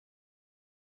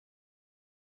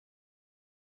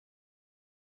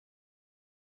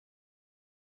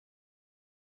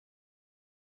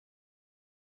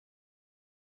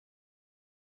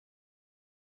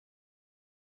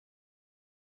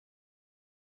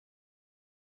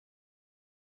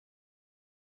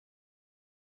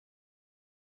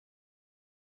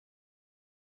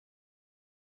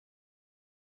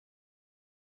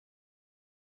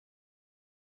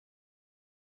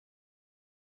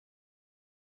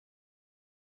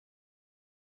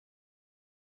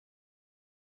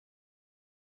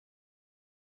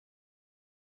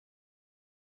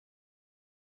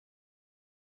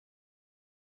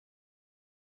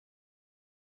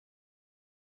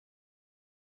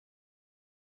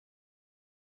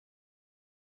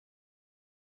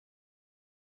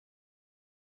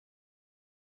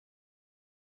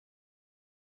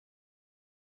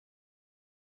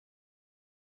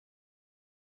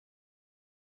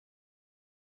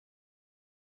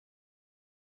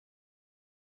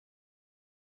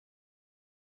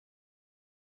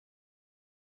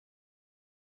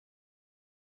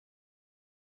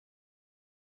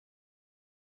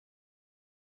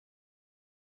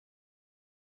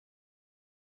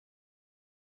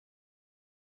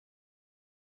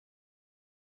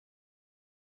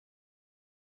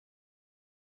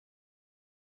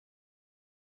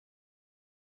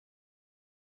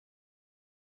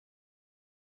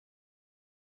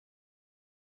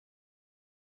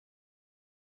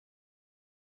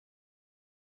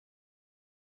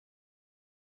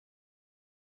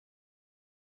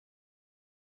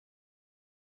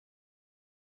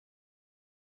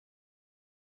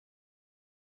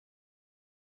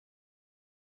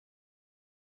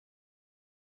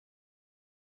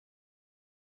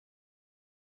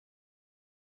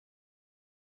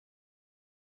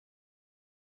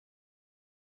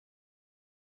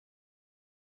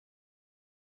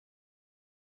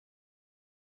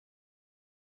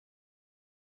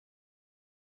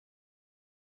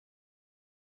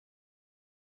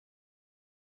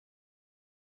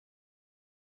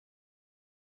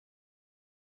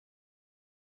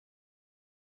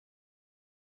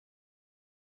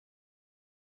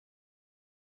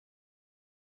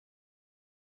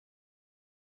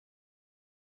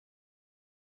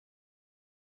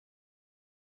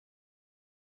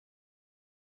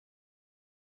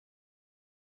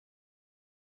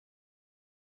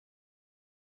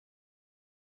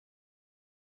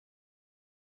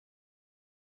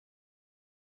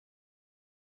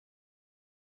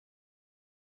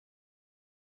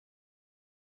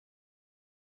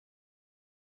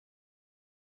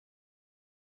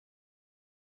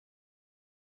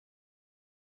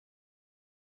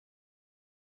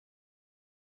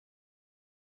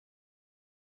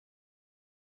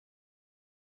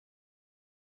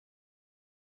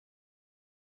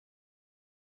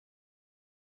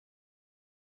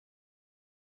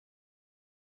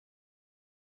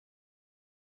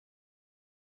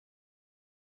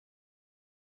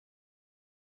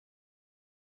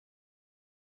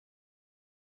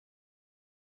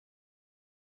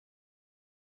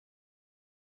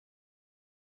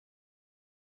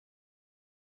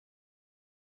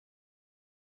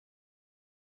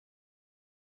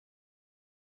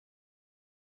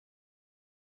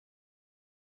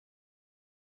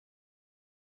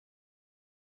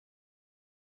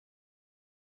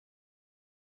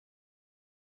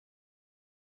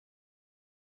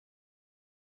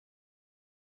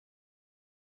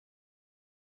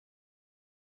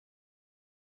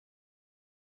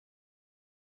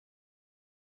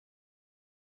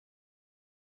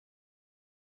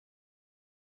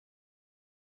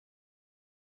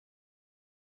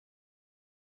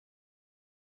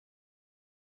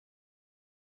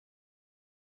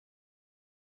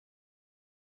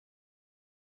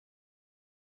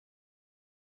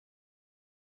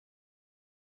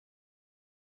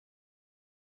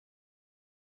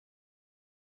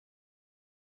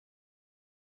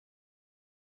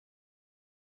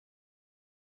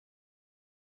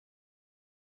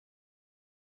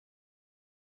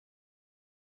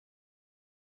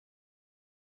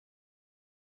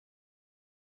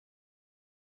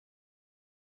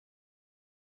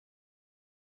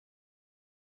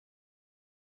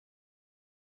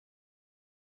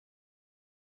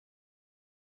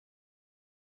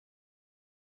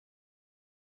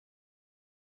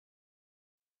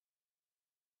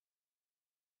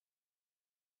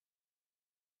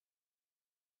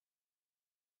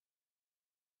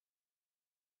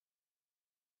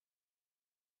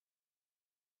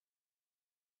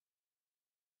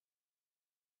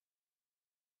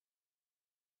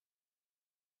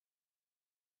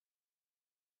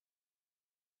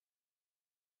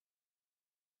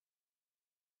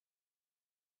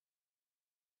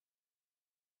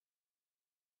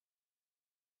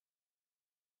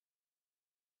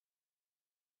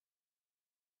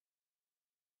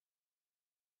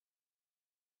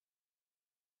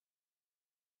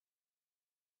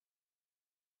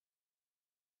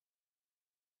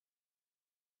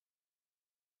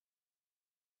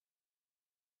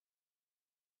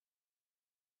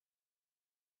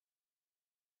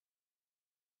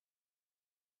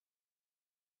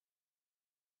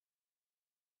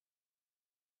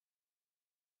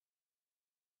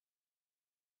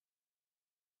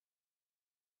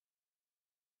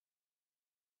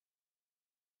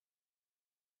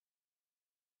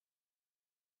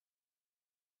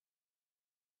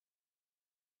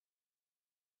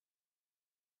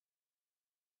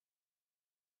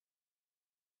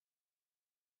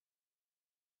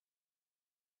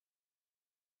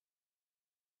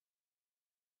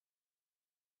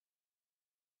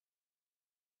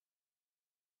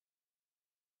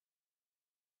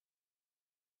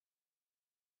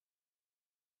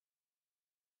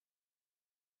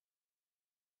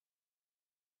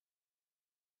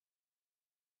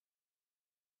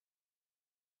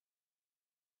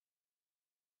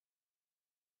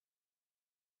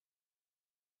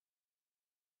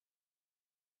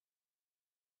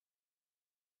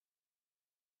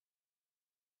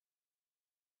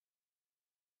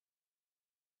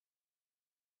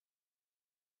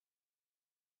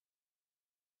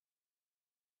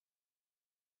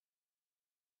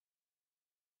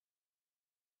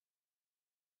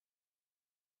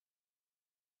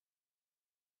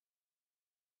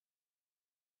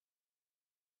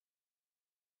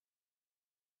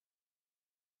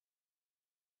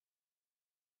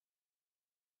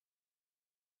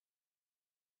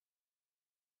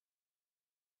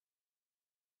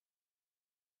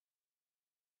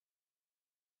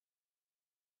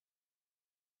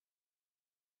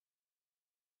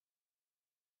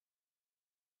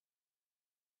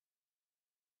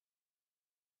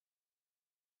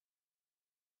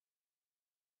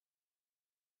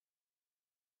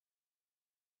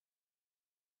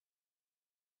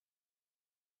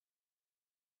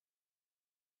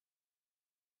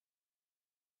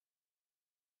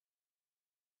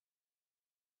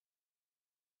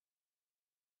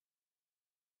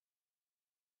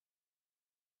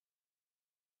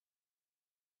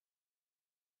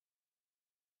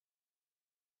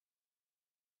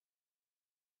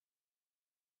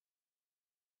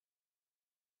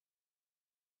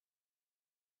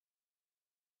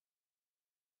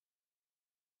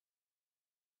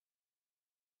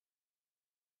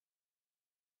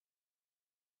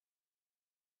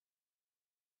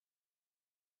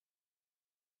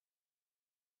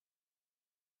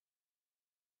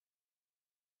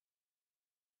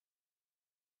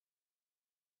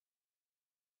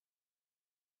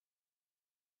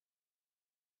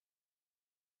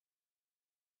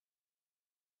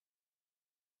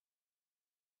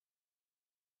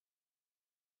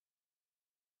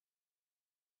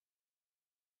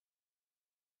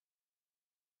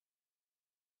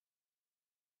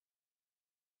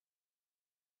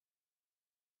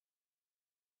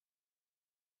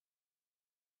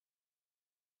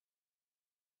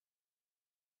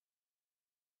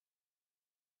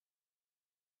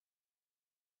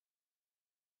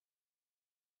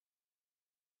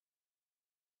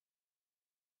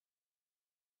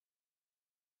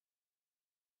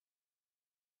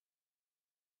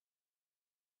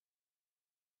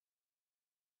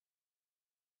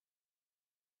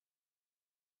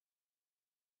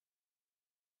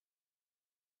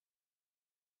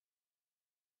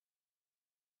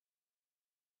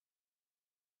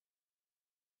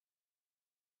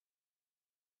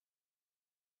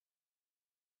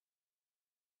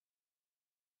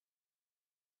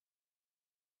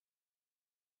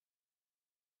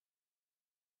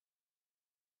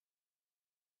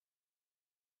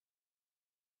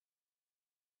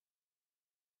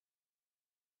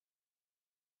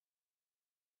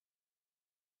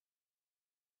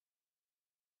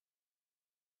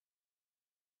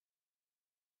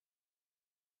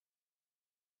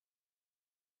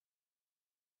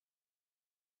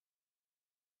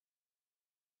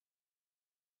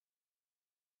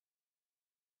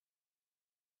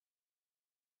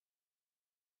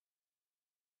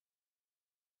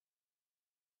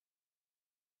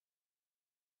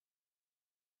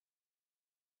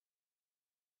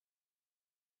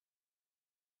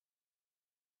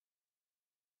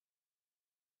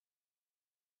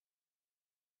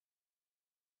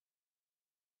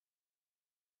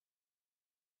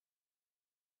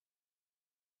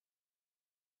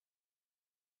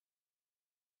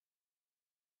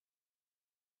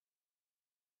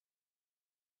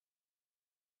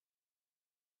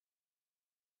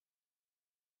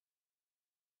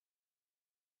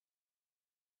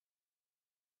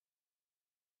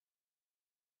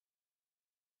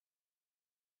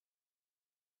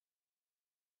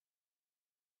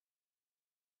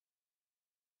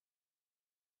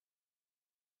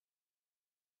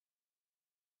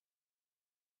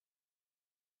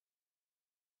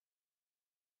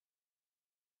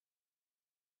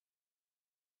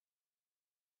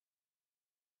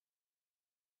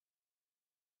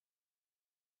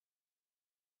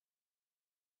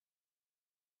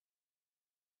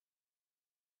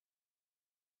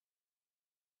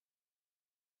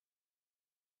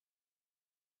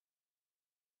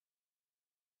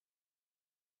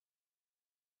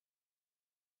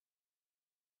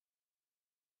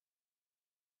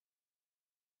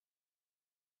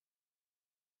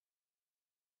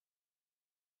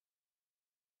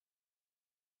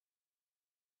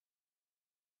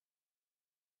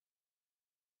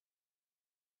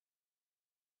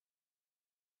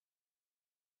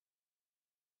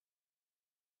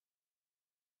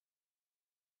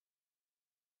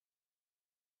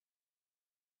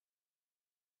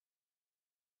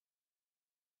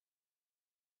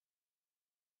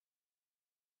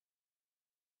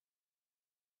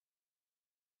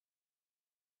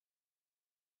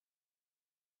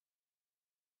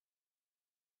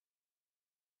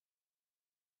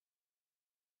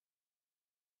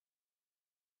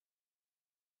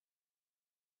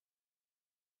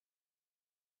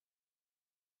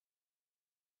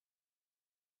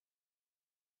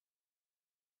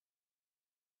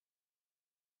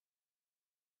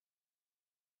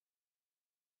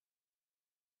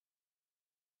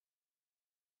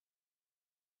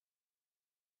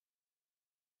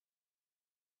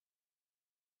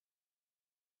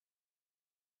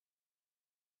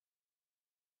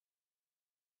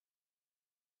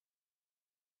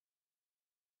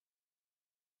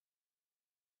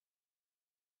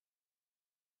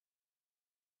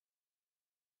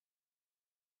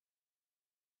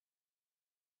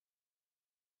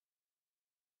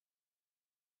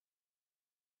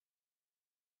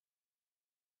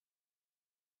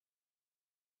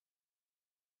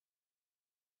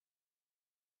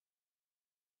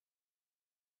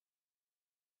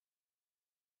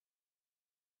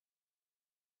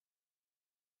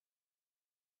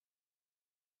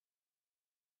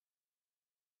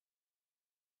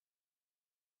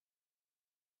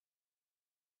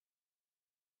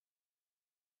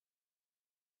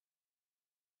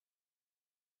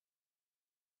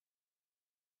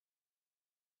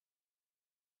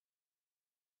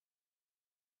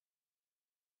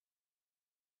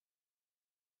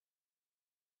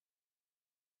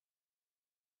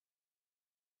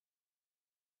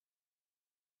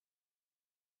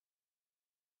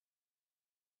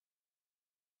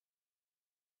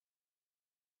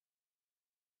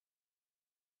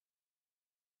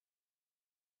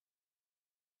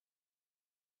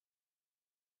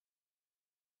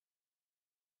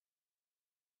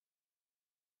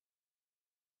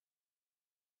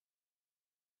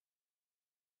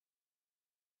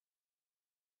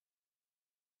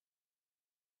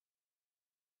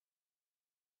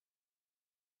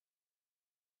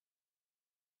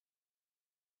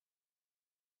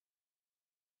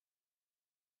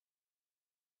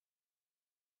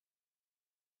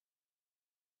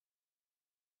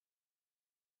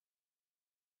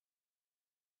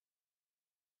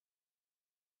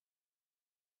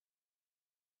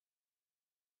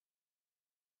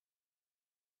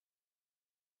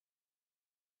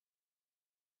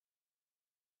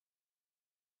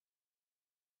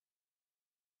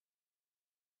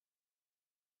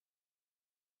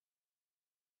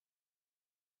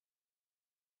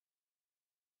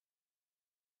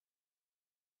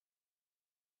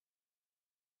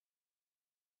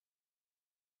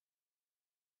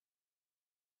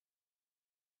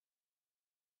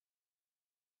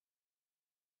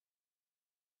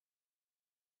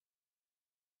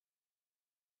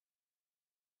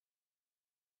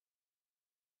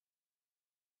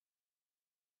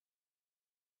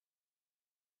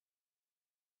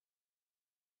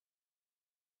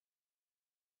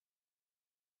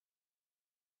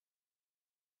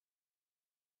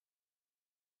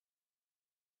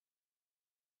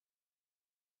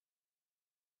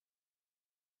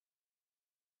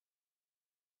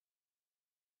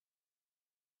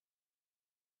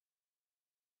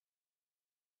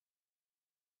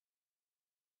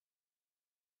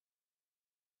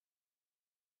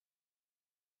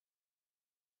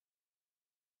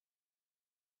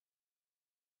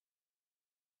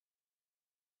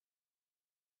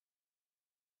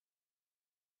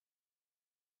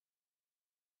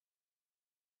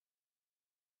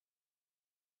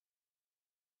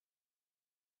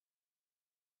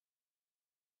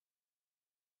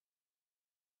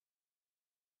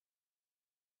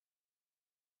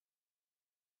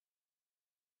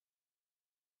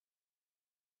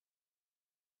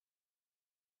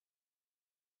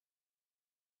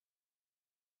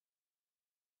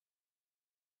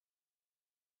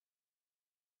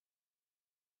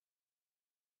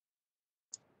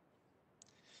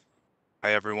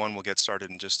Hi everyone, we'll get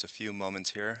started in just a few moments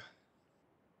here.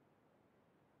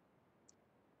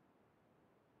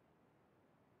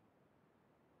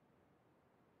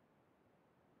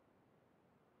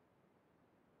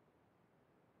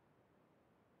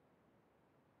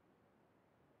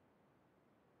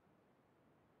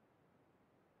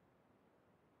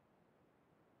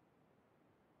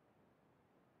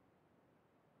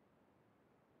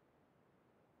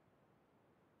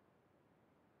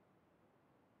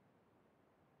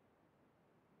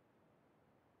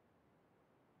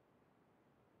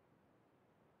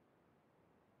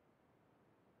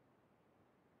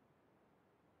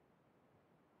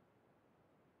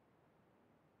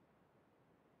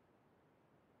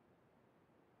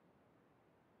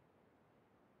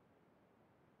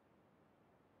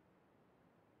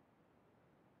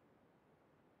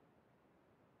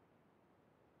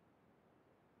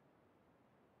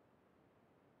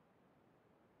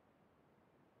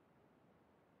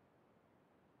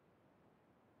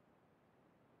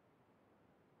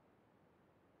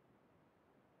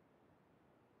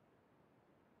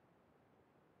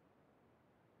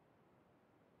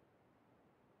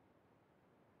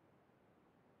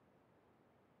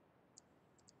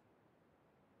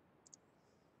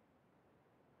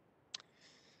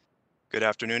 Good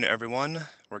afternoon, everyone.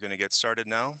 We're going to get started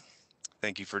now.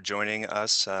 Thank you for joining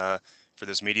us for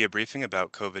this media briefing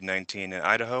about COVID-19 in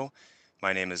Idaho.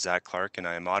 My name is Zach Clark and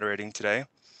I am moderating today.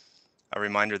 A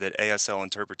reminder that ASL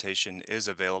interpretation is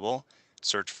available.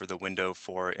 Search for the window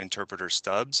for interpreter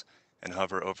stubs and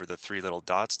hover over the three little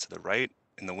dots to the right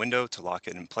in the window to lock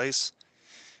it in place.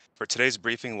 For today's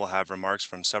briefing, we'll have remarks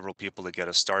from several people to get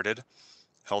us started.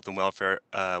 Health and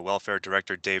Welfare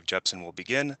Director Dave Jeppesen will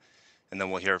begin, and then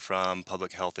we'll hear from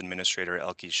Public Health Administrator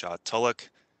Elke Shaw-Tulloch,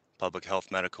 Public Health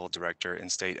Medical Director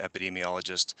and State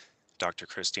Epidemiologist Dr.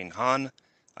 Hahn,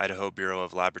 Idaho Bureau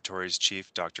of Laboratories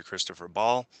Chief Dr. Christopher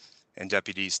Ball, and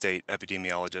Deputy State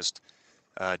Epidemiologist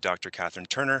Dr. Kathryn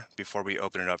Turner before we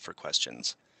open it up for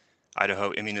questions.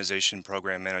 Idaho Immunization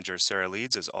Program Manager Sarah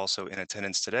Leeds is also in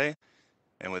attendance today.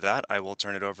 And with that, I will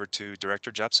turn it over to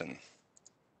Director Jeppesen.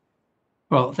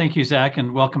 Well, thank you, Zach,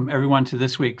 and welcome everyone to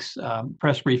this week's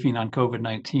press briefing on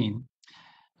COVID-19.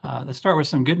 Let's start with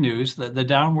some good news. The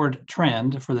downward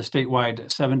trend for the statewide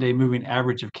 7-day moving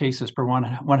average of cases per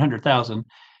 100,000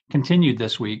 continued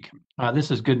this week.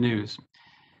 This is good news.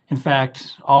 In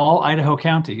fact, all Idaho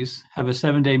counties have a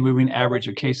 7-day moving average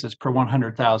of cases per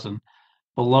 100,000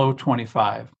 below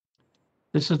 25.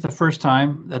 This is the first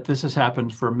time that this has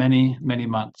happened for many, many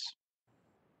months.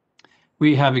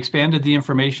 We have expanded the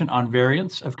information on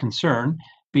variants of concern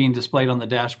being displayed on the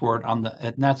dashboard and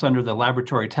that's under the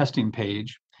laboratory testing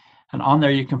page. And on there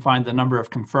you can find the number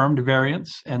of confirmed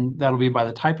variants, and that'll be by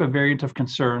the type of variant of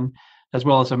concern, as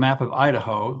well as a map of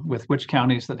Idaho with which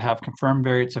counties that have confirmed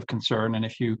variants of concern. And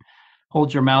if you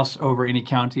hold your mouse over any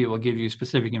county, it will give you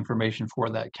specific information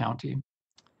for that county.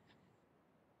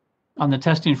 On the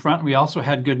testing front, we also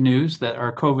had good news that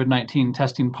our COVID-19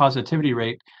 testing positivity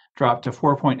rate dropped to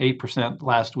 4.8%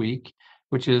 last week,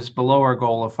 which is below our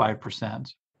goal of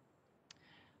 5%.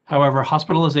 However,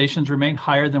 hospitalizations remain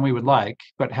higher than we would like,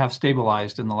 but have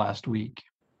stabilized in the last week.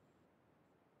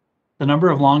 The number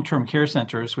of long-term care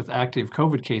centers with active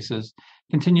COVID cases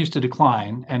continues to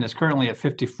decline and is currently at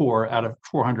 54 out of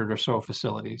 400 or so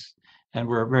facilities. And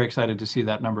we're very excited to see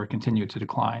that number continue to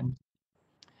decline.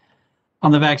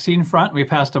 On the vaccine front, we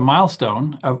passed a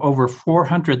milestone of over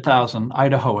 400,000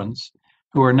 Idahoans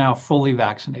who are now fully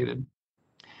vaccinated.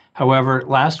 However,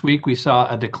 last week we saw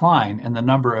a decline in the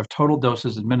number of total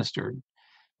doses administered,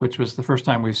 which was the first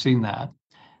time we've seen that.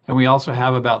 And we also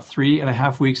have about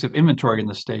 3.5 weeks of inventory in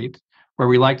the state, where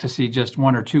we like to see just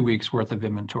 1 or 2 weeks worth of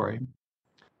inventory.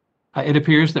 It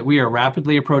appears that we are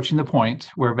rapidly approaching the point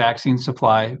where vaccine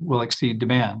supply will exceed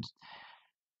demand.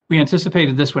 We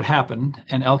anticipated this would happen,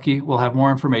 and Elke will have more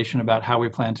information about how we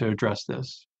plan to address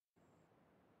this.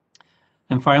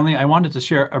 And finally, I wanted to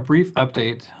share a brief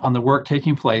update on the work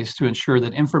taking place to ensure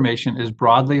that information is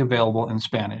broadly available in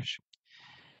Spanish.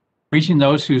 Reaching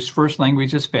those whose first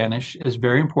language is Spanish is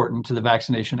very important to the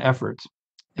vaccination effort.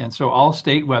 And so all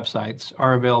state websites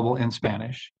are available in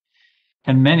Spanish.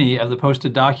 And many of the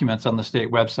posted documents on the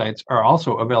state websites are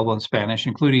also available in Spanish,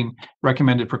 including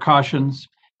recommended precautions,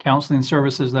 counseling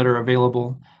services that are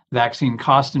available, vaccine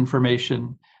cost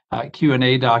information,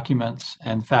 Q&A documents,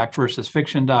 and fact versus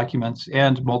fiction documents,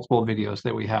 and multiple videos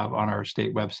that we have on our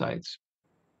state websites.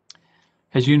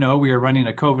 As you know, we are running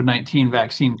a COVID-19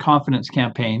 vaccine confidence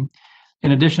campaign.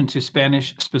 In addition to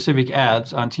Spanish-specific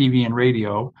ads on TV and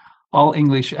radio, all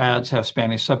English ads have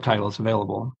Spanish subtitles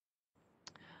available.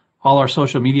 All our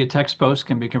social media text posts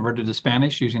can be converted to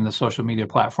Spanish using the social media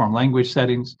platform language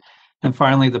settings. And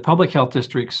finally, the public health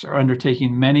districts are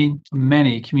undertaking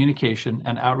many communication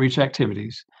and outreach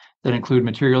activities that include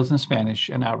materials in Spanish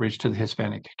and outreach to the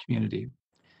Hispanic community.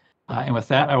 And with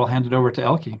that, I will hand it over to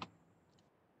Elke.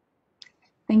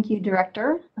 Thank you,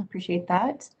 Director. I appreciate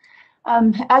that.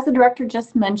 As the Director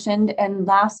just mentioned, and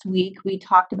last week we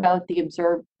talked about the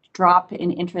observed drop in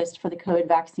interest for the COVID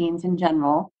vaccines in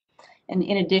general, and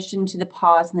in addition to the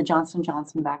pause in the Johnson &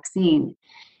 Johnson vaccine.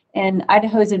 And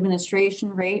Idaho's administration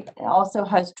rate also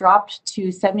has dropped to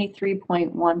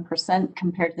 73.1%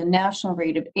 compared to the national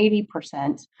rate of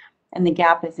 80%, and the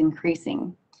gap is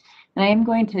increasing. And I am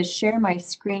going to share my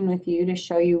screen with you to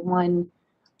show you one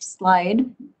slide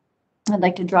I'd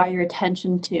like to draw your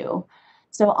attention to.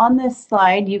 So on this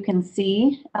slide, you can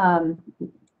see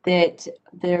that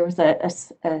there was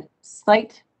a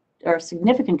slight or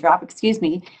significant drop,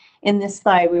 in this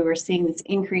slide. We were seeing this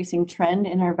increasing trend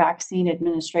in our vaccine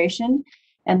administration.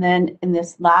 And then in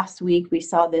this last week, we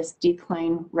saw this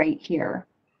decline right here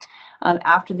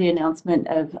after the announcement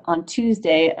on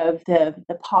Tuesday of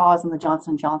the pause on the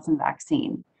Johnson & Johnson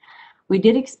vaccine. We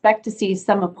did expect to see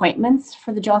some appointments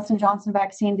for the Johnson & Johnson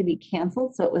vaccine to be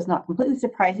canceled, so it was not completely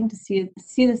surprising to see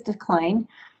this decline.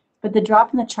 But the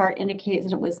drop in the chart indicates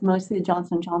that it was mostly the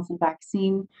Johnson & Johnson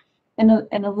vaccine and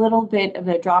a little bit of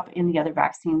a drop in the other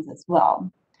vaccines as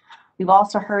well. We've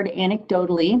also heard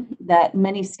anecdotally that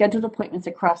many scheduled appointments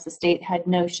across the state had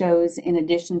no-shows in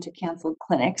addition to canceled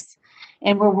clinics.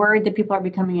 And we're worried that people are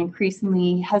becoming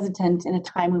increasingly hesitant in a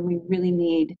time when we really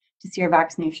need to see our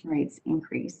vaccination rates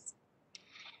increase.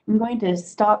 I'm going to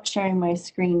stop sharing my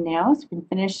screen now so we can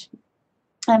finish.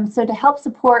 So to help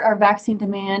support our vaccine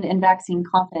demand and vaccine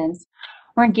confidence,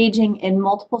 we're engaging in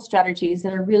multiple strategies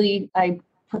that are really, I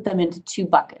put them into two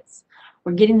buckets.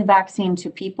 We're getting the vaccine to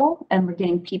people, and we're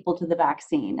getting people to the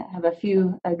vaccine. I have a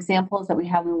few examples that we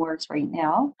have in the works right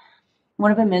now.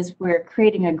 One of them is we're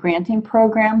creating a granting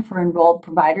program for enrolled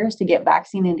providers to get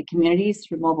vaccine into communities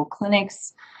through mobile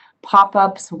clinics,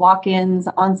 pop-ups, walk-ins,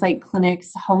 on-site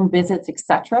clinics, home visits,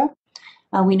 etc.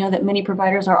 We know that many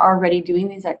providers are already doing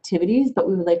these activities, but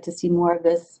we would like to see more of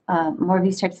this, more of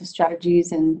these types of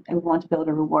strategies, and we want to be able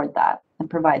to reward that and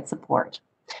provide support.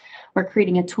 We're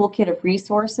creating a toolkit of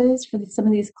resources for some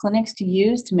of these clinics to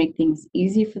use to make things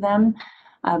easy for them.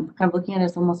 Kind of looking at it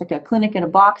as almost like a clinic in a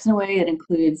box in a way. It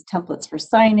includes templates for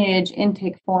signage,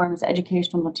 intake forms,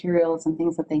 educational materials, and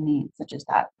things that they need, such as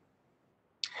that.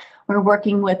 We're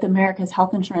working with America's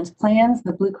Health Insurance Plans,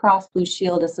 the Blue Cross Blue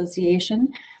Shield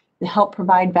Association, to help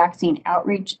provide vaccine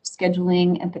outreach,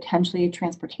 scheduling, and potentially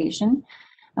transportation.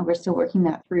 And we're still working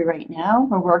that through right now.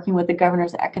 We're working with the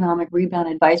Governor's Economic Rebound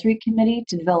Advisory Committee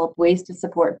to develop ways to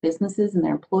support businesses and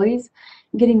their employees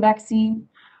in getting vaccine.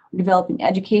 We're developing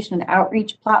education and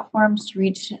outreach platforms to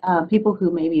reach people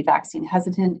who may be vaccine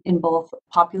hesitant at both the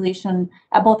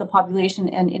population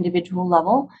and individual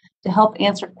level, to help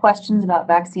answer questions about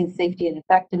vaccine safety and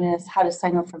effectiveness, how to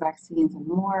sign up for vaccines, and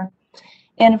more.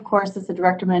 And of course, as the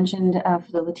Director mentioned,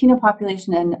 for the Latino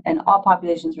population and all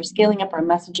populations, we're scaling up our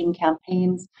messaging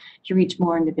campaigns to reach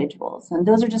more individuals. And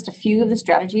those are just a few of the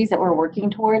strategies that we're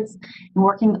working towards and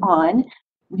working on.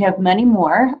 We have many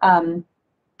more.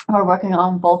 We're working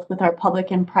on both with our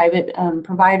public and private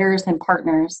providers and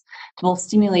partners to both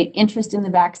stimulate interest in the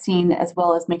vaccine as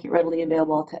well as make it readily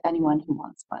available to anyone who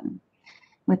wants one.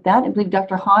 With that, I believe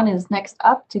Dr. Hahn is next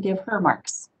up to give her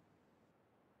remarks.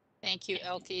 Thank you,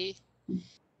 Elke.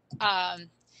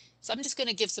 So I'm just going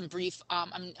to give some brief,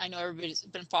 I know everybody's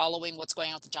been following what's going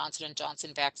on with the Johnson &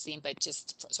 Johnson vaccine, but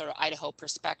just sort of Idaho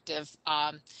perspective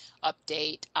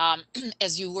update.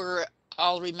 As you were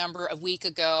all remember, a week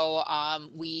ago,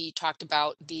 we talked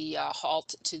about the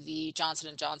halt to the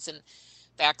Johnson & Johnson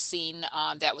vaccine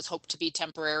that was hoped to be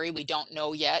temporary. We don't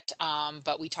know yet,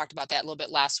 but we talked about that a little bit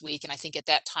last week. And I think at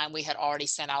that time we had already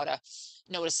sent out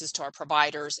notices to our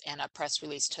providers and a press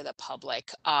release to the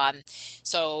public.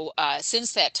 So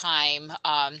since that time,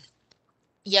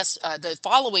 yes, the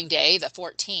following day, the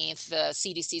 14th, the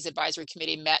CDC's advisory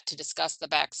committee met to discuss the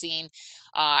vaccine.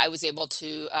 I was able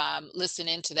to listen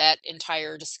into that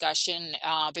entire discussion,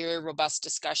 very robust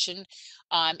discussion.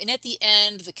 And at the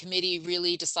end, the committee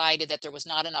really decided that there was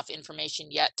not enough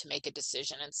information yet to make a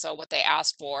decision. And so what they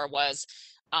asked for was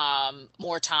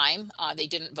more time. They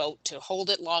didn't vote to hold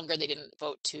it longer. They didn't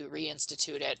vote to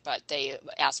reinstitute it, but they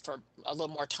asked for a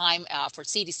little more time for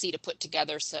CDC to put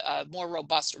together a more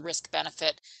robust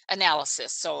risk-benefit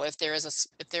analysis. So if there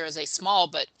is a small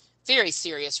but very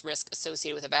serious risk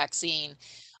associated with a vaccine,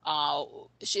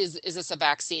 Is this a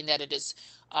vaccine that it is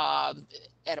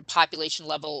at a population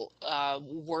level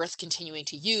worth continuing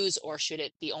to use, or should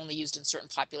it be only used in certain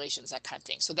populations, that kind of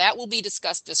thing. So that will be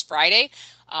discussed this Friday.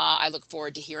 I look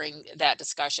forward to hearing that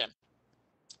discussion.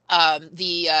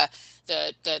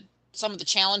 Some of the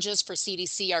challenges for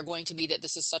CDC are going to be that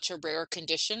this is such a rare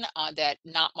condition that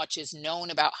not much is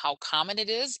known about how common it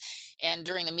is. And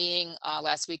during the meeting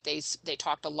last week, they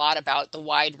talked a lot about the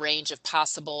wide range of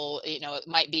possible, it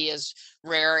might be as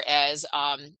rare as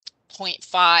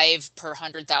 0.5 per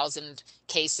 100,000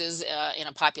 cases in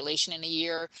a population in a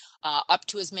year, up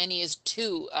to as many as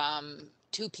two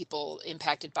people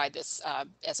impacted by this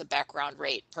as a background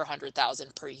rate per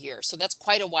 100,000 per year. So that's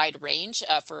quite a wide range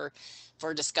for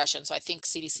discussion. So I think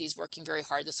CDC is working very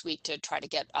hard this week to try to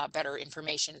get better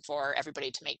information for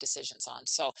everybody to make decisions on.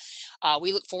 So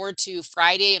we look forward to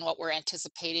Friday, and what we're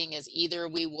anticipating is either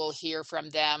we will hear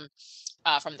from them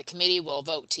from the committee, will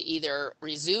vote to either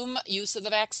resume use of the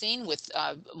vaccine with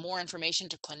more information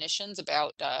to clinicians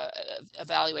about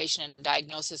evaluation and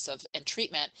diagnosis of and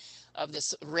treatment of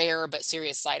this rare but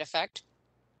serious side effect.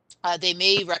 They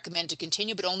may recommend to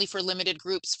continue, but only for limited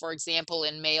groups, for example,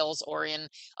 in males or in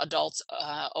adults,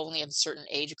 only in certain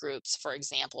age groups, for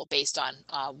example, based on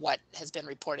what has been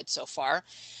reported so far.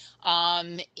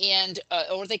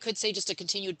 Or they could say just a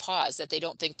continued pause, that they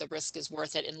don't think the risk is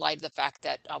worth it in light of the fact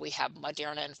that we have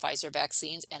Moderna and Pfizer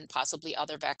vaccines and possibly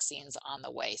other vaccines on the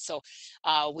way. So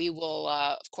we will,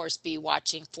 of course, be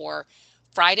watching for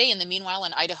Friday. In the meanwhile,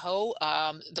 in Idaho,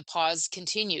 the pause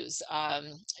continues.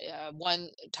 One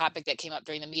topic that came up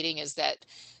during the meeting is that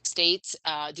states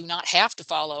do not have to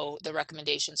follow the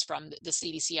recommendations from the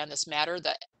CDC on this matter.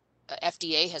 The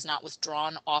FDA has not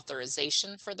withdrawn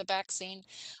authorization for the vaccine,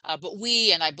 but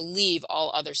we, and I believe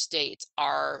all other states,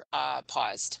 are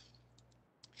paused.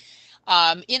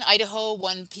 In Idaho,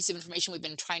 one piece of information we've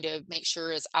been trying to make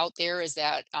sure is out there is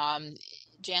that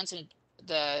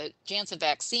the Janssen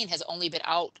vaccine has only been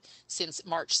out since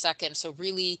March 2nd. So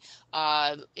really,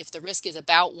 if the risk is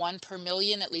about 1 per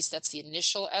million, at least that's the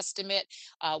initial estimate,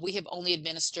 we have only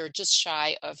administered just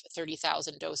shy of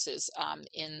 30,000 doses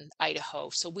in Idaho.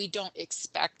 So we don't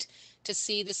expect to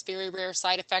see this very rare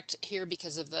side effect here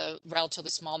because of the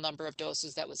relatively small number of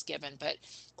doses that was given. But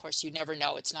of course, you never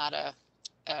know. It's not a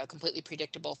completely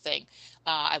predictable thing.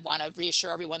 I want to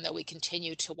reassure everyone that we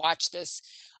continue to watch this,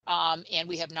 and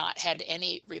we have not had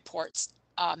any reports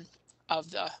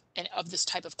of this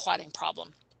type of clotting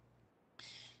problem.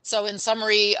 So in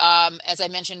summary, as I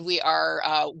mentioned, we are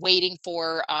waiting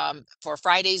for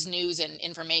Friday's news and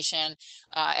information.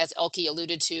 As Elke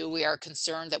alluded to, we are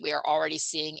concerned that we are already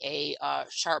seeing a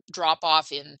sharp drop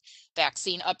off in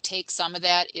vaccine uptake. Some of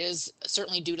that is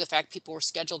certainly due to the fact people were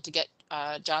scheduled to get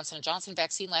Johnson & Johnson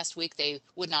vaccine last week. They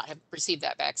would not have received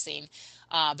that vaccine.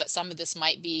 But some of this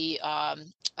might be a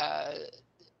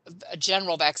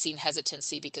general vaccine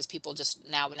hesitancy because people just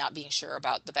now not being sure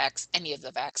about any of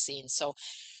the vaccines. So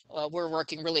we're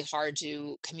working really hard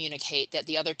to communicate that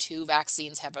the other two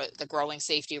vaccines have the growing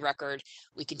safety record.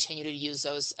 We continue to use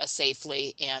those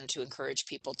safely, and to encourage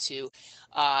people to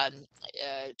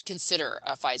consider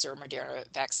a Pfizer or Moderna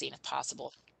vaccine if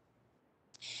possible.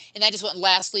 And I just want to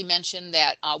lastly mention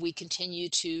that we continue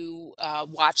to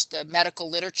watch the medical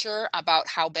literature about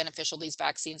how beneficial these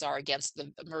vaccines are against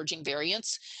the emerging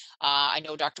variants. I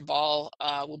know Dr. Ball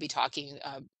will be talking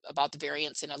about the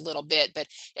variants in a little bit, but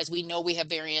as we know, we have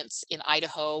variants in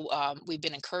Idaho. We've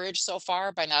been encouraged so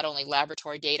far by not only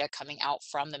laboratory data coming out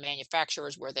from the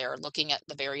manufacturers, where they're looking at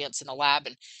the variants in the lab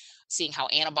and seeing how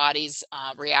antibodies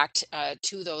react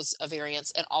to those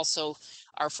variants, and also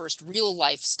our first real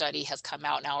life study has come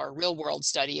out now, our real world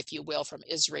study, if you will, from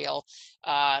Israel,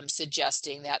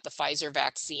 suggesting that the Pfizer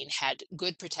vaccine had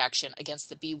good protection against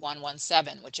the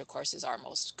B117, which of course is our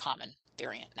most common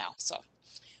variant now. So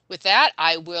with that,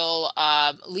 I will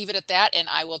leave it at that, and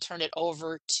I will turn it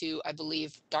over to, I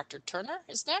believe, Dr. Turner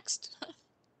is next.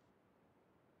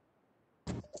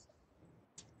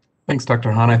 Thanks,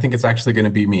 Dr. Hahn. I think it's actually going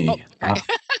to be me. Oh,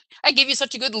 I gave you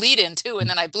such a good lead in too, and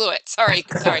then I blew it. Sorry.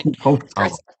 No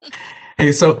problem.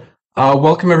 Hey, so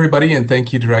welcome everybody, and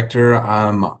thank you, Director.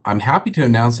 I'm happy to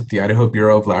announce that the Idaho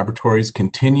Bureau of Laboratories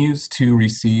continues to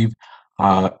receive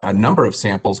a number of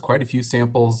samples, quite a few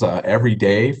samples every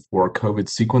day for COVID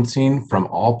sequencing from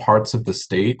all parts of the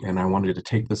state. And I wanted to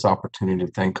take this opportunity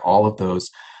to thank all of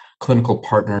those clinical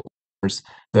partners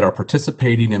that are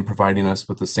participating and providing us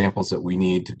with the samples that we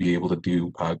need to be able to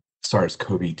do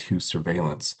SARS-CoV-2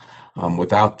 surveillance.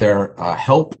 Without their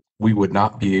help, we would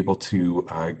not be able to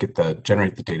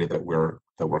generate the data that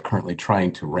we're currently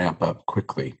trying to ramp up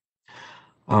quickly.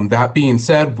 That being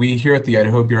said, we here at the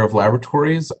Idaho Bureau of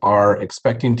Laboratories are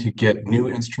expecting to get new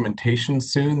instrumentation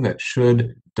soon that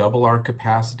should double our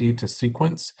capacity to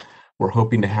sequence. We're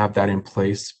hoping to have that in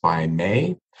place by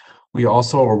May. We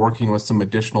also are working with some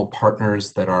additional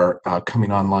partners that are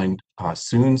coming online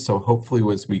soon. So hopefully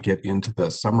as we get into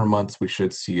the summer months, we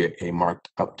should see a marked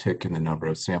uptick in the number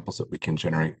of samples that we can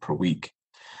generate per week.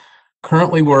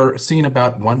 Currently, we're seeing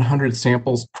about 100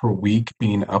 samples per week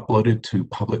being uploaded to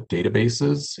public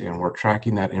databases, and we're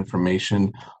tracking that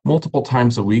information multiple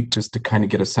times a week just to kind of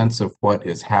get a sense of what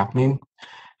is happening.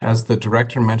 As the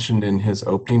director mentioned in his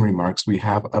opening remarks, we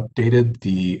have updated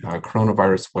the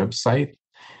coronavirus website,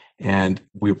 and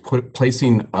we're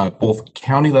placing both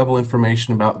county level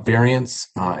information about variants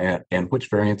and which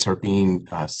variants are being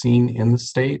seen in the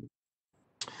state.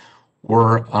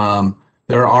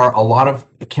 There are a lot of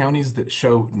counties that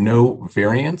show no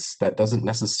variants. That doesn't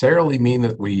necessarily mean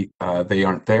that they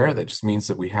aren't there. That just means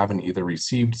that we haven't either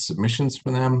received submissions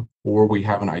for them or we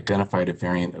haven't identified a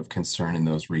variant of concern in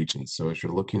those regions. So as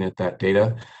you're looking at that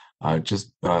data,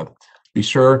 just be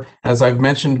sure, as I've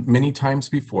mentioned many times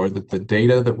before, that the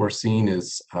data that we're seeing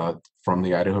is from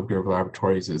the Idaho Bureau of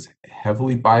Laboratories is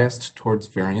heavily biased towards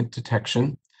variant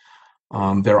detection.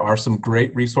 There are some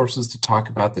great resources to talk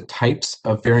about the types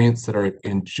of variants that are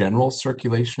in general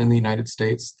circulation in the United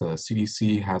States. The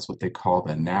CDC has what they call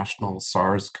the National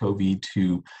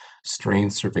SARS-CoV-2 Strain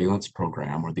Surveillance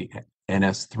Program, or the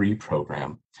NS3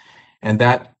 program, and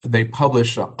that they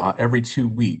publish every 2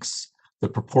 weeks the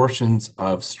proportions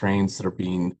of strains that are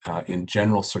being in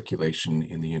general circulation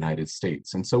in the United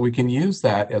States. And so we can use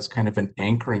that as kind of an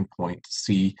anchoring point to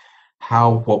see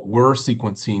how what we're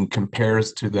sequencing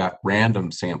compares to that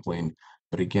random sampling.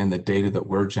 But again, the data that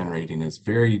we're generating is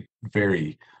very,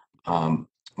 very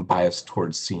biased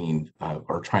towards seeing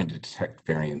or trying to detect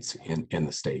variants in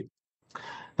the state.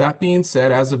 That being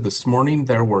said, as of this morning,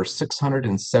 there were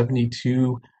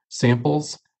 672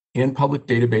 samples in public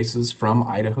databases from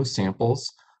Idaho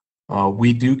samples.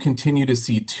 We do continue to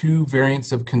see 2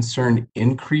 variants of concern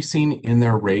increasing in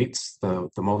their rates. The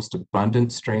most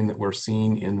abundant strain that we're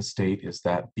seeing in the state is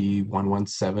that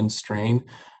B117 strain,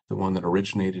 the one that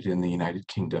originated in the United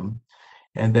Kingdom.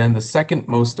 And then the second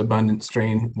most abundant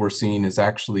strain we're seeing is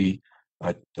actually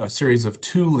a series of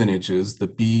 2 lineages, the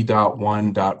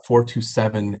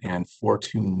B.1.427 and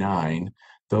 429.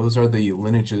 Those are the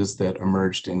lineages that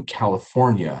emerged in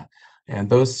California. And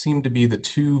those seem to be the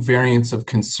 2 variants of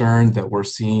concern that we're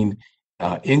seeing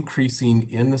increasing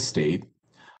in the state.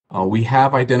 We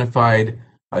have identified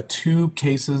 2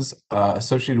 cases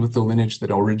associated with the lineage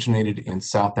that originated in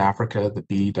South Africa, the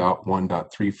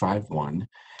B.1.351.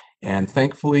 And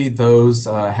thankfully, those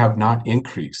have not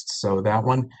increased. So that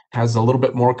one has a little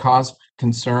bit more cause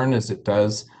concern, as it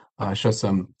does show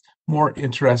some more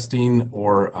interesting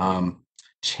or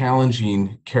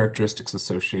challenging characteristics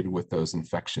associated with those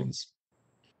infections.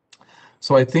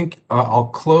 So I think I'll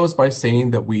close by saying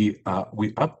that we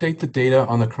update the data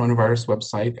on the coronavirus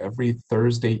website every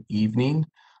Thursday evening.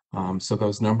 So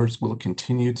those numbers will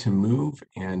continue to move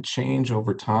and change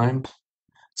over time.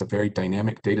 It's a very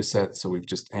dynamic data set, so we've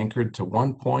just anchored to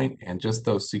one point and just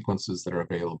those sequences that are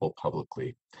available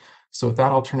publicly. So with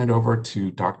that, I'll turn it over to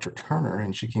Dr. Turner,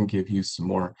 and she can give you some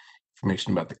more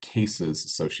information about the cases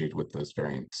associated with those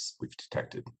variants we've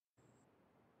detected.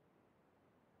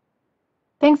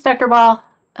 Thanks, Dr. Ball.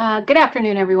 Good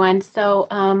afternoon, everyone. So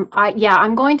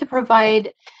I'm going to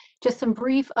provide just some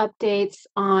brief updates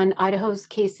on Idaho's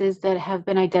cases that have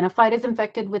been identified as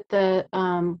infected with the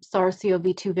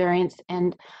SARS-CoV-2 variants,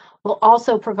 and we'll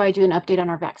also provide you an update on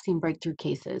our vaccine breakthrough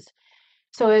cases.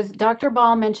 So as Dr.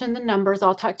 Ball mentioned the numbers,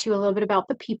 I'll talk to you a little bit about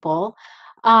the people.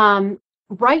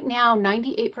 Right now,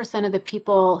 98% of the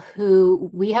people who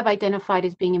we have identified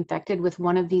as being infected with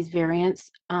one of these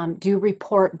variants do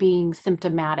report being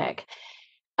symptomatic.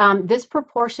 This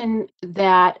proportion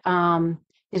that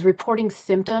is reporting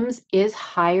symptoms is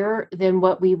higher than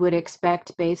what we would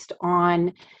expect based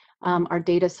on our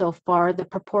data so far. The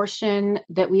proportion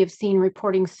that we have seen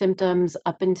reporting symptoms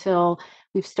up until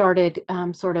we've started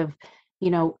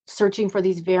searching for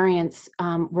these variants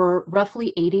were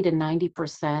roughly 80 to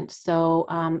 90%. So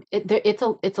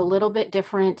it's a little bit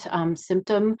different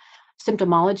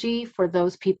symptomology for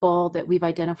those people that we've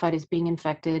identified as being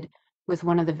infected with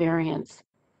one of the variants.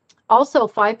 Also,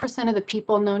 5% of the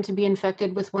people known to be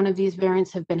infected with one of these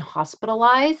variants have been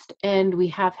hospitalized, and we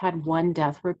have had 1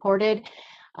 death reported.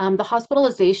 The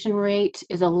hospitalization rate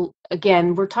is,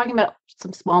 again, we're talking about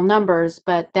some small numbers,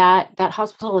 but that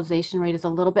hospitalization rate is a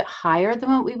little bit higher than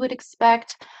what we would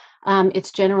expect.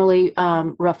 It's generally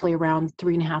roughly around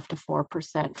 3.5% to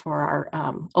 4% for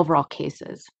our overall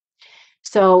cases.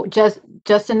 So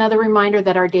just another reminder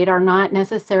that our data are not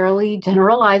necessarily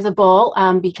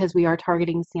generalizable because we are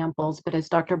targeting samples. But as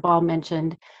Dr. Ball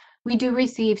mentioned, we do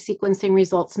receive sequencing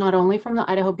results not only from the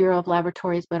Idaho Bureau of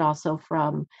Laboratories, but also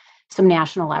from some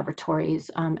national laboratories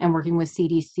and working with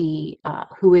CDC,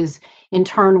 who is in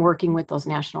turn working with those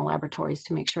national laboratories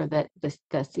to make sure that the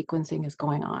sequencing is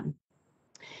going on.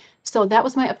 So that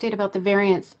was my update about the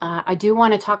variants. I do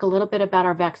want to talk a little bit about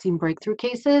our vaccine breakthrough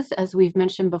cases. As we've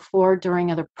mentioned before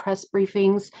during other press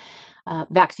briefings,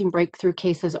 vaccine breakthrough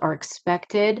cases are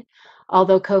expected.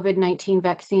 Although COVID-19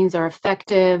 vaccines are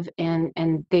effective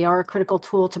and they are a critical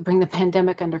tool to bring the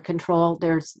pandemic under control,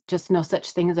 there's just no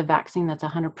such thing as a vaccine that's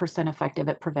 100% effective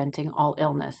at preventing all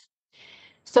illness.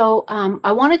 So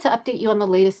I wanted to update you on the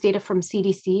latest data from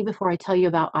CDC before I tell you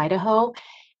about Idaho.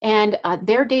 And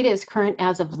their data is current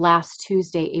as of last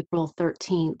Tuesday, April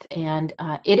 13th. And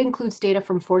it includes data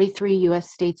from 43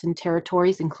 US states and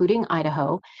territories, including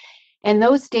Idaho. And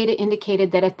those data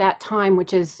indicated that at that time,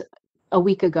 which is a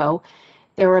week ago,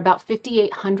 there were about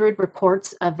 5,800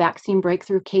 reports of vaccine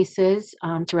breakthrough cases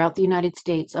throughout the United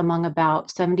States among about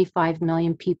 75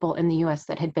 million people in the US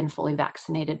that had been fully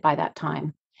vaccinated by that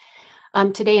time.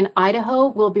 Today in Idaho,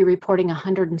 we'll be reporting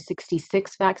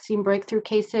 166 vaccine breakthrough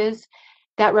cases.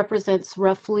 That represents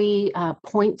roughly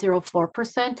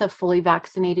 0.04% of fully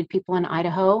vaccinated people in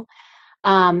Idaho.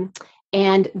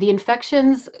 And the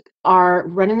infections are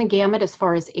running the gamut as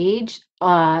far as age.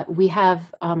 We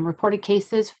have reported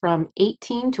cases from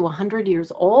 18 to 100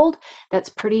 years old. That's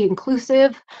pretty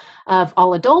inclusive of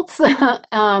all adults.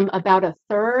 About a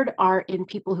third are in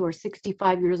people who are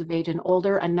 65 years of age and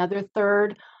older. Another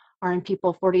third are in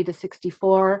people 40 to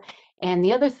 64. And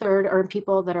the other third are in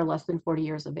people that are less than 40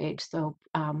 years of age. So,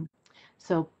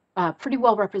 pretty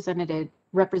well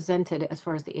represented as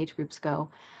far as the age groups go.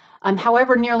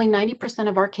 However, nearly 90%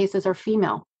 of our cases are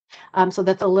female. So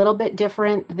that's a little bit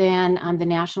different than the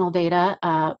national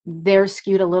data. They're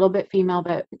skewed a little bit female,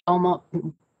 but almost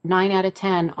 9 out of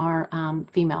 10 are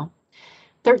female.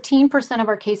 13% of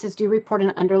our cases do report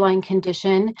an underlying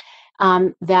condition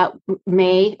that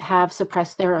may have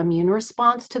suppressed their immune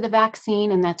response to the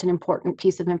vaccine, and that's an important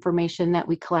piece of information that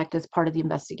we collect as part of the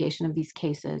investigation of these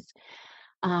cases.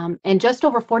 And just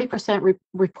over 40%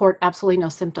 report absolutely no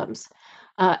symptoms.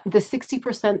 The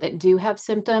 60% that do have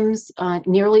symptoms,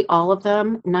 nearly all of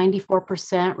them,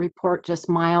 94% report just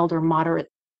mild or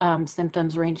moderate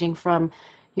symptoms ranging from,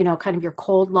 kind of your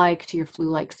cold-like to your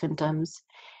flu-like symptoms.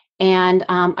 And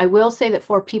I will say that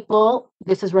for people,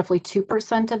 this is roughly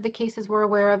 2% of the cases we're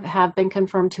aware of have been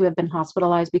confirmed to have been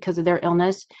hospitalized because of their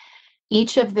illness.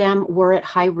 Each of them were at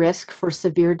high risk for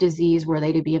severe disease were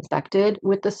they to be infected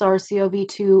with the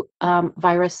SARS-CoV-2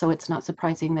 virus, so it's not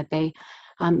surprising that they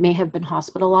may have been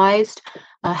hospitalized.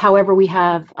 However, we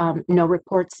have no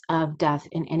reports of death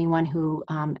in anyone who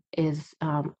has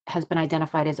been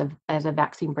identified as a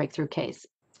vaccine breakthrough case.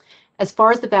 As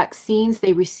far as the vaccines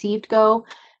they received go,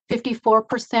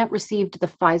 54% received the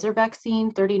Pfizer vaccine,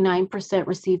 39%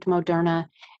 received Moderna,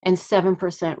 and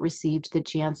 7% received the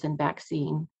Janssen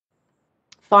vaccine.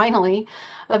 Finally,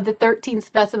 of the 13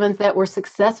 specimens that were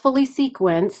successfully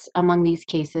sequenced among these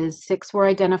cases, 6 were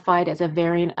identified as a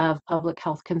variant of public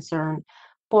health concern.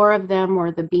 4 of them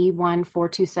were the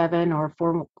B1427 or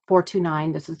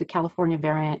 429, this is the California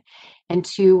variant, and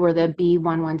 2 were the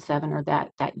B117 or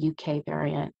that UK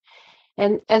variant.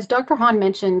 And as Dr. Hahn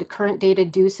mentioned, current data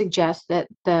do suggest that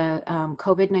the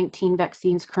COVID-19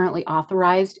 vaccines currently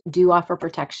authorized do offer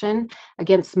protection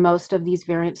against most of these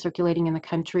variants circulating in the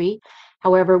country.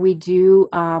 However, we do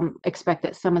expect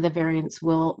that some of the variants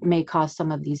may cause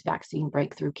some of these vaccine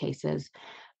breakthrough cases.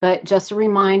 But just a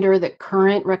reminder that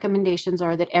current recommendations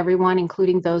are that everyone,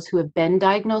 including those who have been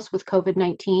diagnosed with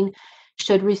COVID-19,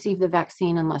 should receive the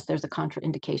vaccine unless there's a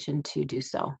contraindication to do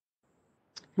so.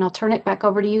 And I'll turn it back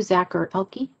over to you, Zach or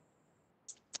Elke.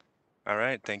 All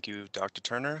right, thank you, Dr.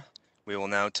 Turner. We will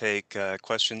now take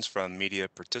questions from media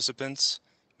participants.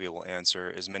 We will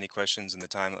answer as many questions in the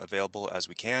time available as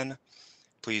we can.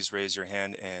 Please raise your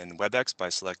hand in WebEx by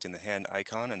selecting the hand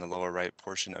icon in the lower right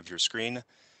portion of your screen.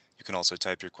 You can also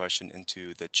type your question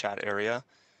into the chat area.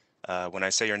 When I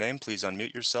say your name, please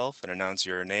unmute yourself and announce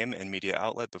your name and media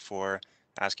outlet before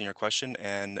asking your question,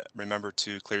 and remember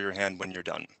to clear your hand when you're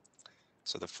done.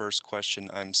 So the first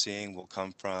question I'm seeing will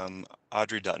come from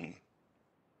Audrey Dutton.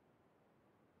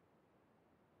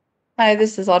 Hi,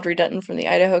 this is Audrey Dutton from the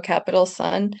Idaho Capital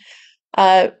Sun.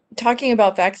 Talking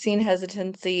about vaccine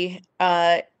hesitancy,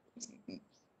 a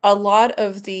lot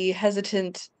of the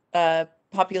hesitant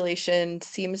population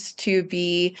seems to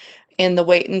be in the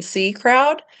wait and see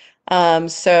crowd.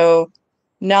 So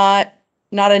not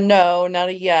not a no, not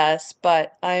a yes,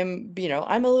 but I'm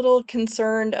a little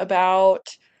concerned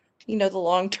about, the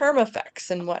long-term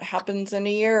effects and what happens in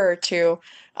a year or two.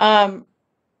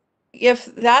 If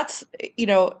that's,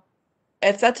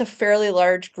 if that's a fairly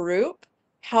large group,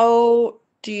 how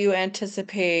do you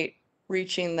anticipate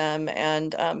reaching them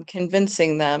and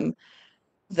convincing them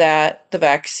that the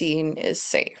vaccine is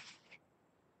safe?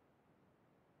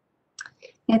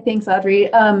 Yeah, thanks,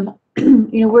 Audrey. I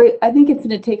think it's going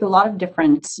to take a lot of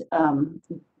different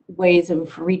ways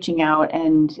of reaching out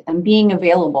and being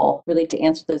available, really, to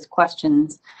answer those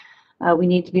questions. We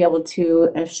need to be able to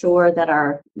assure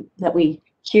that we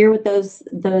hear what those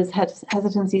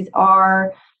hesitancies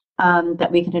are,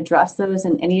 that we can address those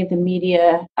in any of the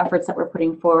media efforts that we're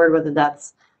putting forward, whether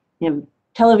that's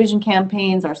television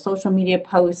campaigns, our social media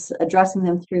posts, addressing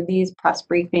them through these press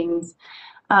briefings.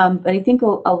 But I think a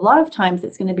lot of times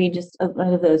it's going to be just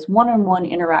one of those one-on-one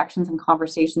interactions and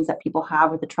conversations that people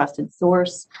have with a trusted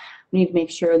source. We need to make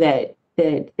sure that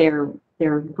their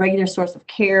regular source of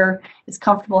care is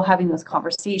comfortable having those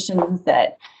conversations,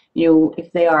 that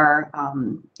if they are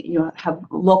have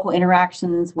local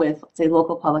interactions with, say,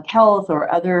 local public health or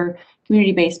other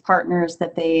community-based partners,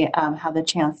 that they have the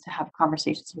chance to have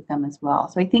conversations with them as well.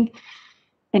 So I think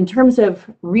in terms of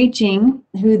reaching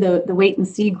who the wait and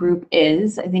see group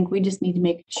is, I think we just need to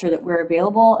make sure that we're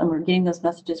available and we're getting those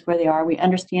messages where they are. We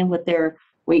understand what their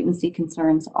wait and see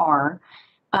concerns are,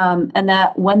 and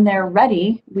that when they're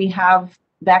ready, we have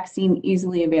vaccine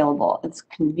easily available. It's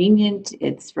convenient,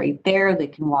 it's right there, they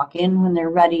can walk in when they're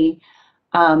ready,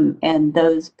 and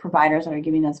those providers that are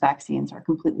giving those vaccines are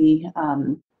completely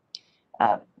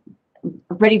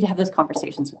ready to have those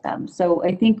conversations with them. So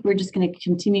I think we're just going to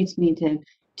continue to need to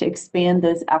expand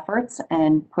those efforts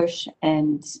and push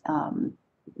and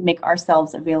make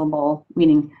ourselves available,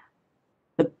 meaning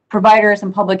the providers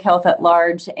and public health at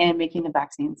large, and making the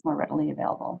vaccines more readily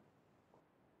available.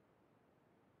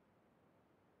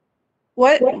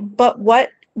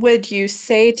 What would you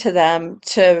say to them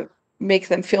to make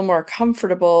them feel more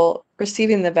comfortable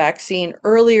receiving the vaccine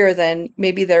earlier than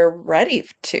maybe they're ready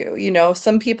to?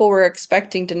 Some people were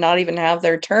expecting to not even have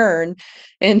their turn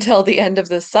until the end of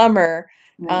the summer,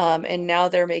 and now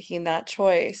they're making that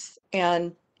choice.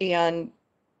 And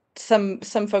some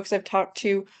folks I've talked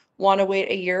to want to wait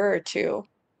a year or two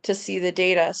to see the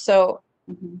data. So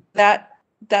that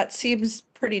seems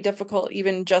pretty difficult,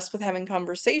 even just with having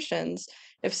conversations.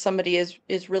 If somebody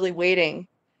is really waiting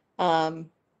and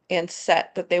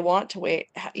set that they want to wait,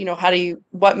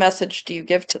 what message do you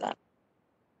give to them?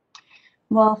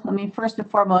 Well, I mean, first and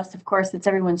foremost, of course, it's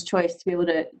everyone's choice to be able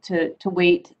to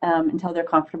wait until they're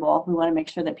comfortable. We want to make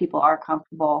sure that people are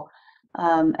comfortable.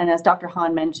 And as Dr.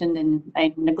 Hahn mentioned, and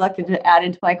I neglected to add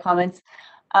into my comments,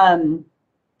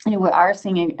 we are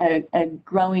seeing a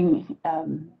growing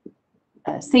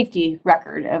safety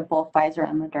record of both Pfizer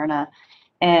and Moderna,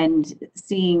 and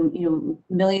seeing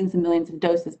millions and millions of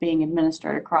doses being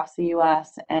administered across the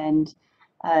U.S. and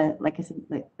like I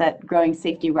said, that growing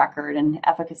safety record and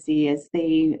efficacy as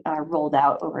they are rolled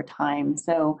out over time.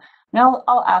 So now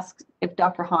I'll ask if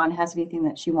Dr. Hahn has anything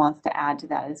that she wants to add to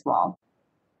that as well.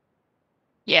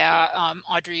 Yeah,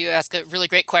 Audrey, you asked a really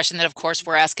great question that, of course,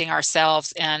 we're asking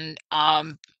ourselves. And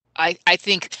I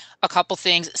think a couple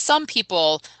things. Some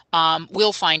people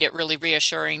will find it really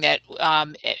reassuring that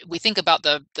we think about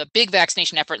the big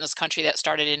vaccination effort in this country that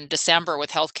started in December with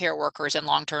healthcare workers and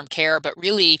long-term care, but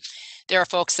really there are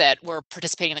folks that were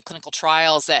participating in the clinical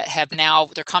trials that have now,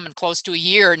 they're coming close to a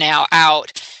year now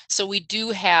out. So we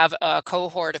do have a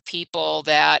cohort of people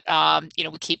that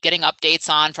we keep getting updates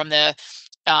on from the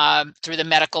through the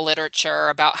medical literature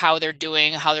about how they're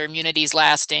doing, how their immunity is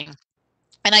lasting.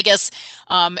 And I guess,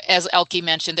 as Elke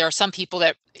mentioned, there are some people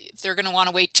that if they're going to want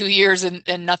to wait 2 years and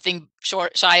nothing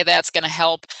shy of that's going to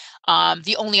help.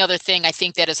 The only other thing I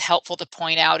think that is helpful to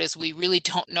point out is we really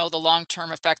don't know the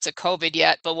long-term effects of COVID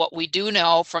yet, but what we do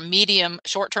know from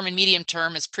short-term and medium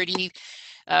term is pretty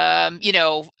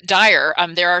dire.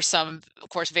 There are some, of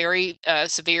course, very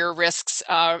severe risks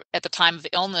at the time of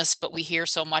illness, but we hear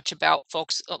so much about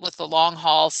folks with the long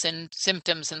haul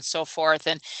symptoms and so forth.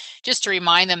 And just to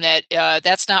remind them that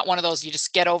that's not one of those you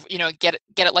just get over, get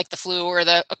it like the flu or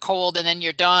a cold and then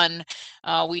you're done.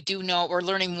 We do know, we're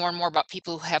learning more and more about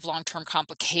people who have long-term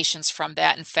complications from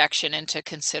that infection, and to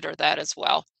consider that as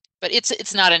well. But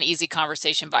it's not an easy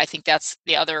conversation, but I think that's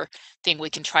the other thing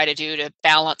we can try to do to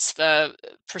balance the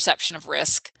perception of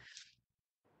risk.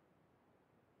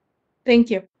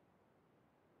 Thank you.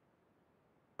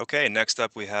 Okay, next up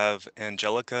we have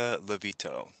Angelica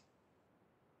Levito.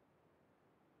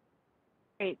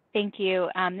 Great, thank you.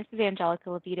 This is Angelica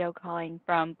Levito calling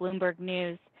from Bloomberg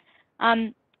News.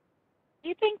 Do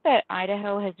you think that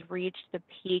Idaho has reached the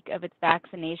peak of its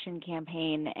vaccination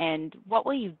campaign, and what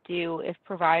will you do if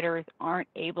providers aren't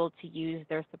able to use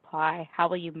their supply? How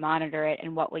will you monitor it,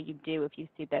 and what will you do if you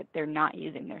see that they're not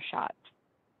using their shots?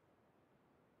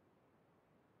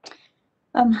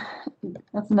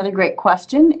 That's another great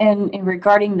question. And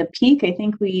regarding the peak, I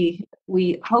think we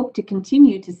hope to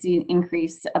continue to see an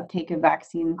increased uptake of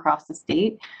vaccine across the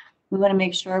state. We want to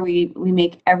make sure we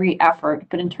make every effort,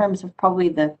 but in terms of probably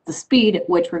the speed at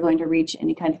which we're going to reach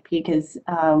any kind of peak is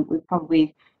we've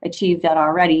probably achieved that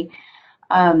already.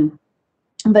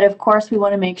 But of course, we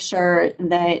want to make sure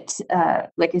that,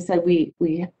 like I said,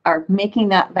 we are making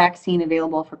that vaccine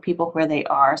available for people where they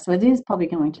are. So it is probably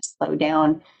going to slow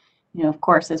down. You know, of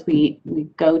course, as we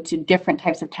go to different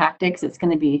types of tactics, it's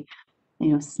going to be, you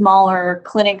know, smaller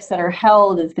clinics that are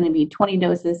held. It's going to be 20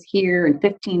 doses here and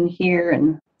 15 here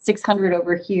and 600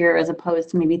 over here, as opposed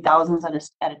to maybe thousands at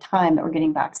a time that we're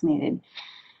getting vaccinated.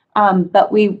 But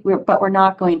we're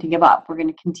not going to give up. We're going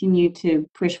to continue to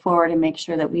push forward and make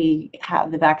sure that we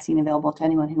have the vaccine available to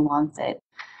anyone who wants it.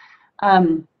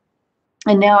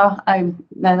 And now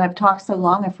I've talked so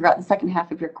long, I forgot the second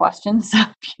half of your question. So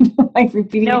if you don't like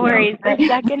repeating it. No worries. The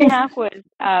second half was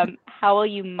how will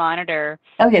you monitor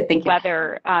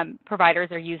whether providers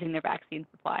are using their vaccine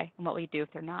supply, and what will you do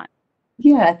if they're not?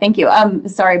 Yeah, thank you.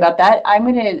 Sorry about that. I'm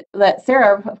going to let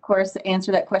Sarah, of course,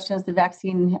 answer that question as the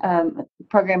vaccine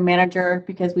program manager,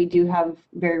 because we do have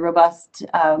very robust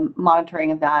monitoring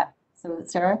of that. So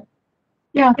Sarah?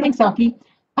 Yeah, thanks, Elke.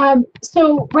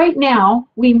 So right now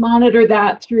we monitor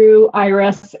that through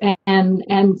IRIS and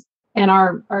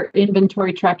our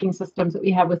inventory tracking systems that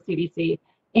we have with CDC.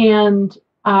 And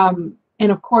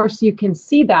of course you can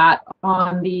see that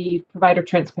on the provider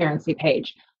transparency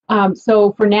page.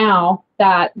 So for now,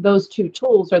 those two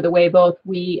tools are the way both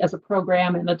we as a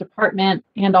program and the department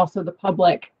and also the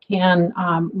public can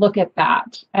look at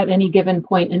that at any given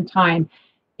point in time.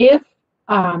 If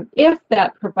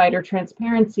that provider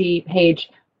transparency page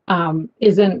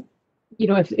isn't, you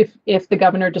know, if the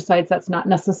governor decides that's not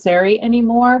necessary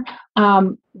anymore,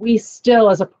 we still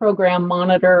as a program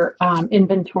monitor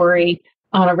inventory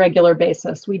on a regular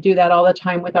basis. We do that all the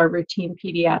time with our routine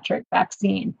pediatric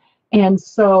vaccine. And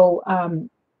so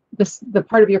the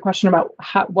part of your question about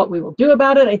what we will do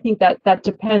about it, I think that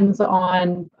depends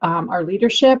on our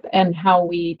leadership and how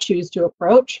we choose to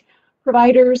approach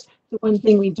providers. The one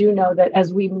thing we do know that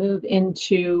as we move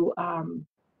into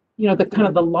you know, the kind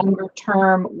of the longer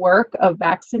term work of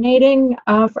vaccinating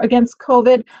against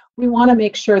COVID, we want to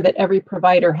make sure that every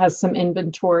provider has some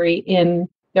inventory in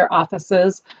their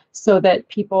offices so that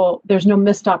there's no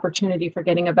missed opportunity for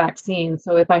getting a vaccine.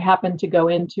 So if I happen to go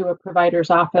into a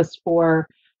provider's office for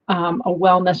a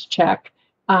wellness check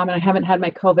and I haven't had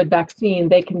my COVID vaccine,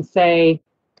 they can say,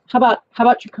 how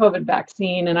about your COVID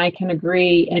vaccine? And I can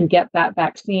agree and get that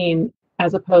vaccine,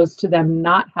 as opposed to them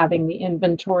not having the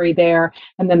inventory there,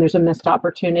 and then there's a missed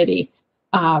opportunity.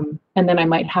 And then I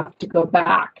might have to go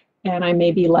back and I may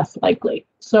be less likely.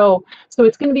 So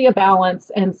it's going to be a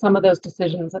balance, and some of those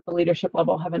decisions at the leadership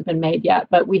level haven't been made yet,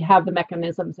 but we have the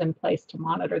mechanisms in place to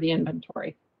monitor the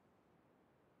inventory.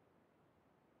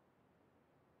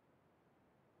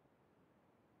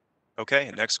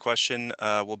 Okay, next question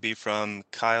will be from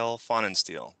Kyle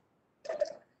Fahnensteel.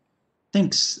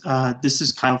 Thanks. This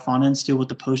is Kyle Fahnensteel with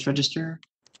the Post Register.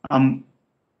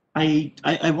 I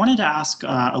wanted to ask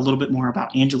a little bit more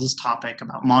about Angela's topic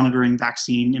about monitoring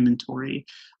vaccine inventory.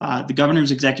 The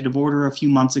governor's executive order a few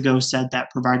months ago said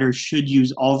that providers should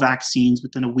use all vaccines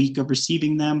within a week of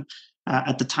receiving them.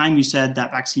 At the time, you said that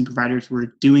vaccine providers were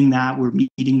doing that, were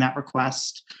meeting that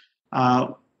request.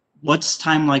 What's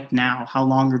time like now? How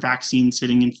long are vaccines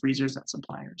sitting in freezers at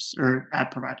suppliers or at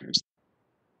providers?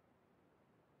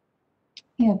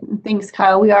 Yeah, thanks,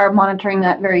 Kyle. We are monitoring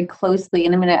that very closely,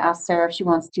 and I'm going to ask Sarah if she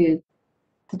wants to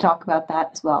talk about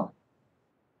that as well.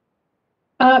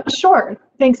 Sure.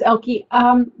 Thanks, Elke.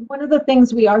 One of the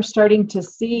things we are starting to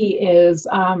see is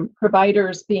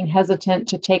providers being hesitant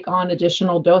to take on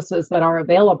additional doses that are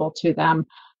available to them.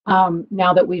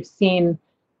 Now that we've seen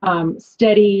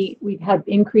we've had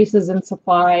increases in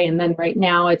supply, and then right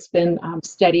now it's been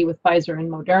steady with Pfizer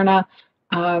and Moderna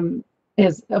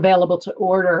is available to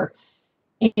order.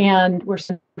 And we're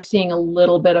seeing a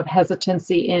little bit of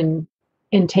hesitancy in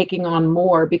taking on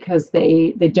more because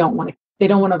they don't want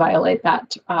to violate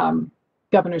that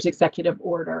governor's executive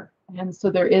order. And so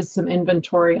there is some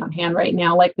inventory on hand right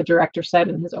now, like the director said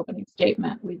in his opening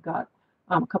statement. We've got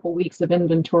a couple weeks of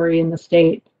inventory in the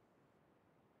state.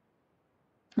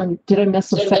 Did I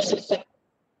miss a second?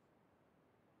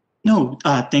 No,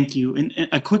 thank you. And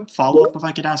a quick follow-up, if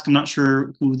I could ask, I'm not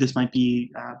sure who this might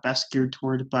be best geared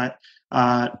toward, but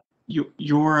the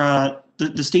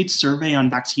state's survey on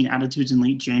vaccine attitudes in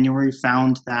late January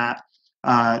found that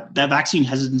that vaccine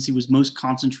hesitancy was most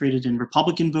concentrated in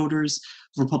Republican voters.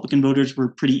 Republican voters were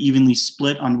pretty evenly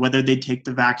split on whether they'd take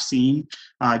the vaccine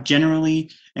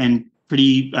generally, and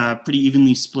pretty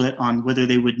evenly split on whether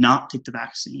they would not take the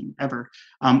vaccine ever.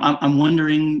 I'm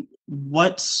wondering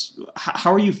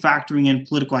how are you factoring in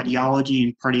political ideology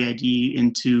and party ID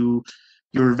into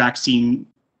your vaccine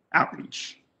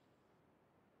outreach?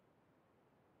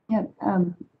 Yeah,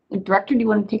 Director, do you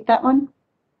want to take that one?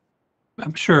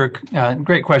 I'm sure.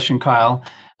 Great question, Kyle.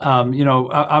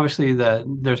 Obviously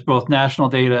there's both national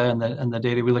data and the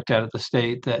data we looked at the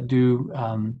state that do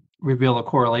reveal a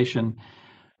correlation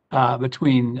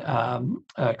between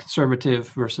conservative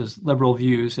versus liberal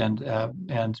views and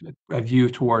a view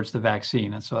towards the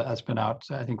vaccine. And so that's been out,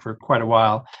 I think, for quite a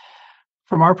while.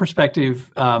 From our perspective,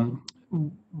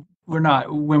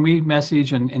 when we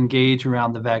message and engage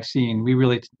around the vaccine, we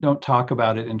really don't talk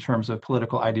about it in terms of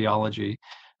political ideology.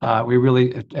 We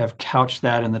really have couched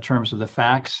that in the terms of the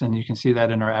facts, and you can see that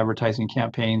in our advertising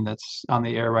campaign that's on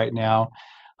the air right now.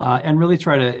 And really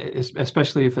try to,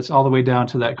 especially if it's all the way down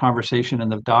to that conversation in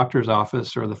the doctor's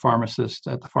office or the pharmacist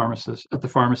at the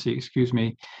pharmacy, excuse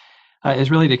me,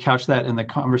 is really to couch that in the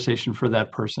conversation for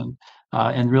that person,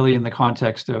 and really in the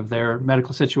context of their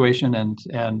medical situation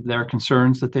and their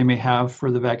concerns that they may have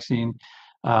for the vaccine,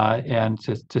 and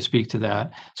to speak to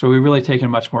that. So we've really taken a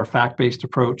much more fact-based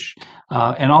approach,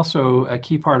 and also a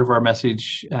key part of our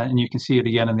message, and you can see it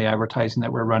again in the advertising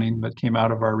that we're running, but came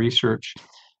out of our research,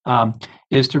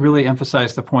 is to really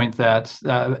emphasize the point that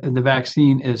the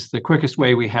vaccine is the quickest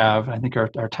way we have. I think our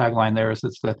tagline there is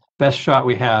it's the best shot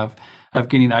we have of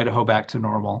getting Idaho back to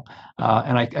normal.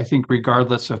 And I think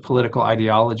regardless of political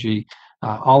ideology,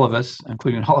 all of us,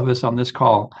 including all of us on this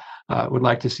call, would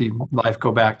like to see life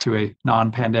go back to a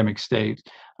non-pandemic state.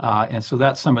 And so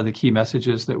that's some of the key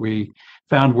messages that we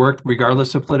found worked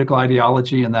regardless of political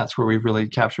ideology. And that's where we've really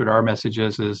captured our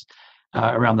messages is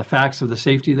around the facts of the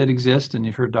safety that exist, and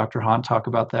you've heard Dr. Hahn talk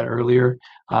about that earlier.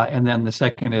 And then the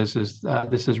second is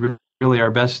this is really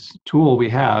our best tool we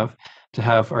have to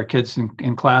have our kids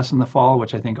in class in the fall,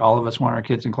 which I think all of us want our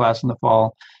kids in class in the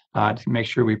fall, to make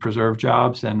sure we preserve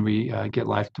jobs and we get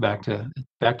life back to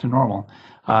normal.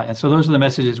 And so those are the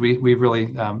messages we've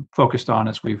really focused on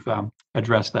as we've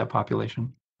addressed that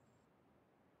population.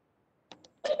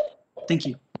 Thank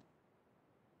you.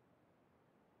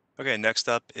 Okay, next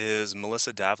up is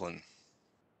Melissa Davlin.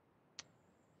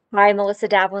 Hi, Melissa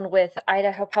Davlin with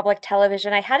Idaho Public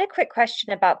Television. I had a quick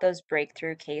question about those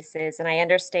breakthrough cases, and I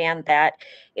understand that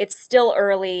it's still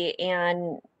early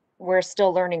and we're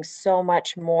still learning so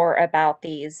much more about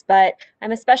these, but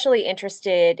I'm especially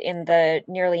interested in the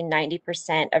nearly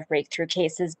 90% of breakthrough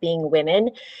cases being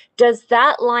women. Does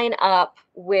that line up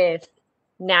with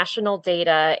national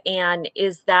data, and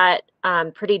is that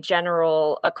pretty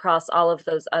general across all of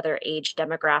those other age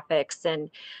demographics and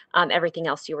everything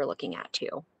else you were looking at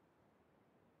too?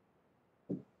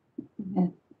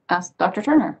 Ask Dr.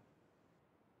 Turner.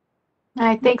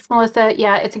 Hi, thanks, Melissa.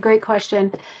 Yeah, it's a great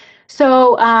question.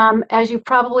 So as you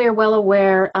probably are well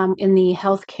aware, in the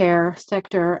healthcare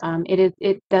sector,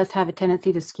 it does have a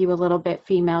tendency to skew a little bit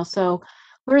female. So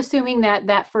we're assuming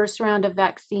that first round of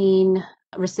vaccine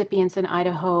recipients in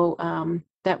Idaho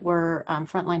that were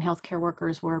frontline healthcare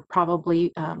workers were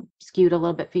probably skewed a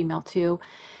little bit female too.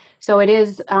 So it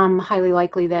is highly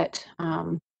likely that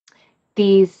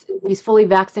these fully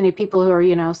vaccinated people who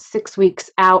are 6 weeks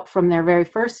out from their very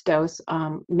first dose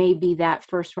may be that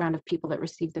first round of people that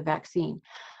received the vaccine.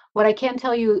 What I can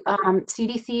tell you,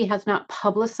 CDC has not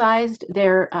publicized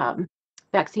their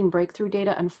vaccine breakthrough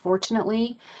data,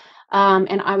 unfortunately.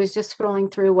 And I was just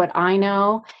scrolling through what I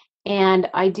know, and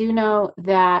I do know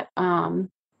that I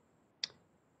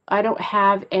don't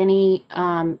have any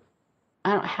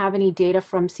data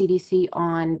from CDC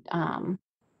on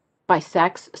by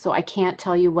sex, so I can't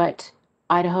tell you what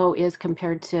Idaho is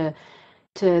compared to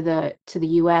the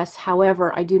U.S.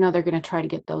 However, I do know they're going to try to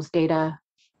get those data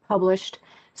published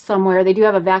somewhere. They do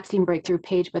have a vaccine breakthrough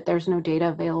page, but there's no data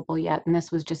available yet, and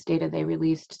this was just data they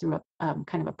released through a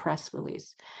kind of a press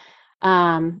release.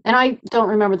 And I don't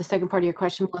remember the second part of your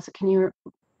question, Melissa. Can you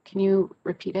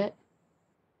repeat it?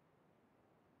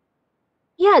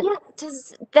 Yeah,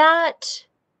 does that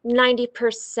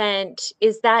 90%,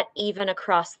 is that even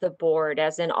across the board,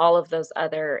 as in all of those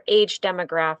other age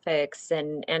demographics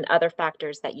and other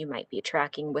factors that you might be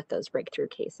tracking with those breakthrough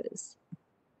cases?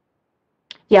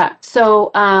 Yeah,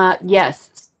 so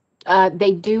yes,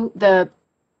 they do.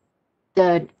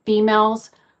 the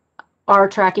females are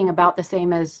tracking about the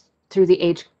same as through the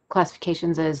age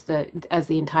classifications as the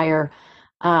entire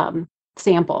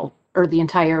sample, or the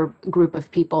entire group of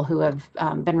people who have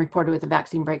been reported with a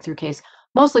vaccine breakthrough case,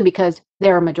 mostly because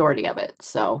they're a majority of it.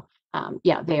 So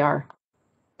yeah, they are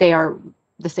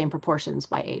the same proportions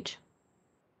by age.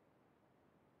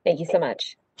 Thank you so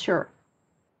much. Sure.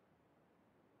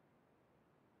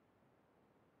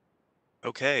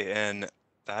 Okay, and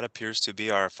that appears to be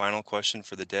our final question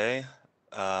for the day.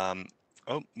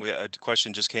 Oh, a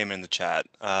question just came in the chat,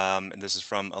 and this is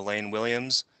from Elaine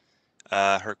Williams.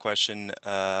 Her question,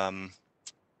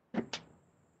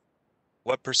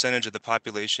 what percentage of the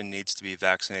population needs to be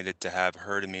vaccinated to have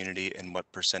herd immunity, and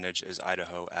what percentage is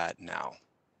Idaho at now?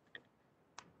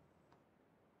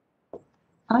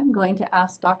 I'm going to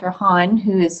ask Dr. Hahn,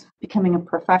 who is becoming a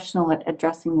professional at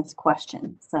addressing this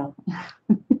question. So,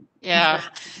 Yeah,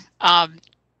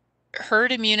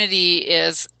 herd immunity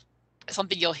is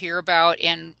something you'll hear about,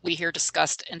 and we hear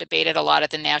discussed and debated a lot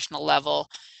at the national level.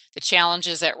 The challenge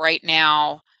is that right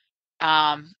now,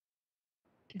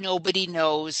 nobody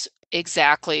knows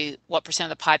exactly what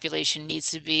percent of the population needs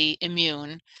to be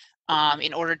immune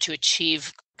in order to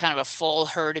achieve kind of a full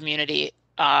herd immunity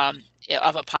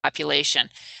of a population.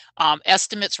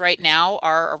 Estimates right now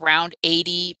are around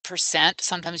 80%.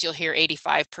 Sometimes you'll hear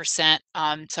 85%.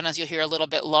 Sometimes you'll hear a little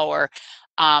bit lower,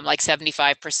 like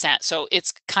 75%. So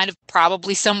it's kind of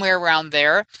probably somewhere around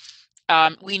there.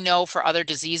 We know for other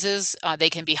diseases, they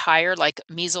can be higher, like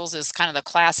measles is kind of the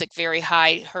classic very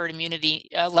high herd immunity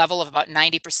level of about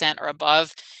 90% or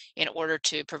above in order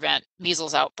to prevent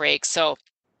measles outbreaks. So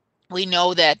we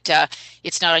know that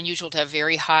it's not unusual to have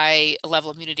very high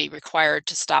level of immunity required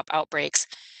to stop outbreaks.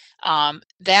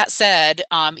 That said,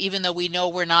 even though we know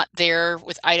we're not there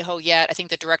with Idaho yet, I think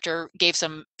the director gave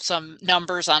some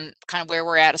numbers on kind of where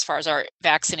we're at as far as our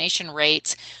vaccination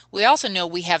rates. We also know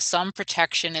we have some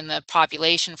protection in the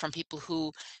population from people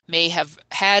who may have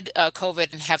had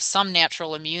COVID and have some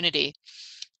natural immunity.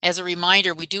 As a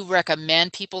reminder, we do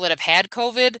recommend people that have had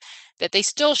COVID that they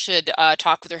still should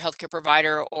talk with their healthcare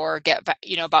provider or get,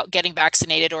 about getting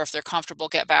vaccinated, or if they're comfortable,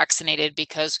 get vaccinated,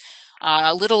 because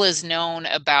little is known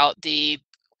about the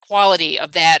quality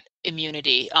of that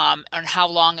immunity, and how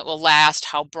long it will last,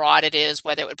 how broad it is,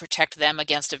 whether it would protect them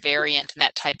against a variant and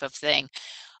that type of thing.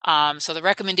 So the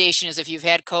recommendation is if you've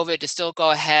had COVID to still go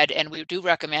ahead, and we do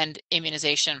recommend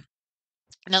immunization.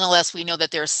 Nonetheless, we know that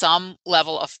there's some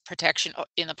level of protection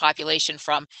in the population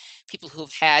from people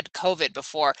who've had COVID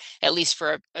before, at least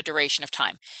for a duration of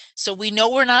time. So we know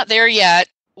we're not there yet.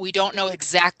 We don't know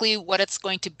exactly what it's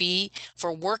going to be.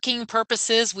 For working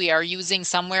purposes, we are using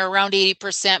somewhere around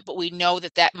 80%, but we know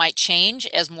that that might change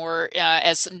as more,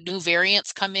 as new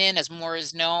variants come in, as more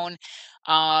is known.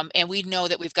 And we know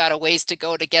that we've got a ways to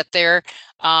go to get there.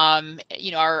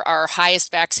 Our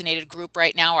highest vaccinated group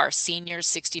right now are seniors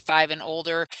 65 and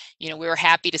older. We're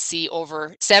happy to see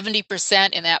over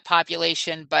 70% in that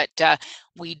population, but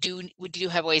we do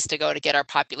have ways to go to get our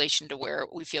population to where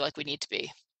we feel like we need to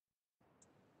be.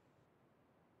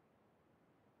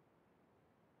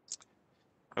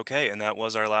 Okay, and that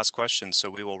was our last question, so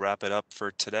we will wrap it up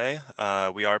for today.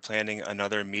 We are planning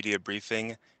another media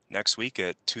briefing next week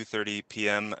at 2:30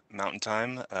 p.m. Mountain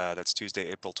Time. That's Tuesday,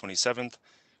 April 27th.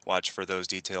 Watch for those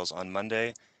details on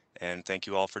Monday, and thank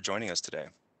you all for joining us today.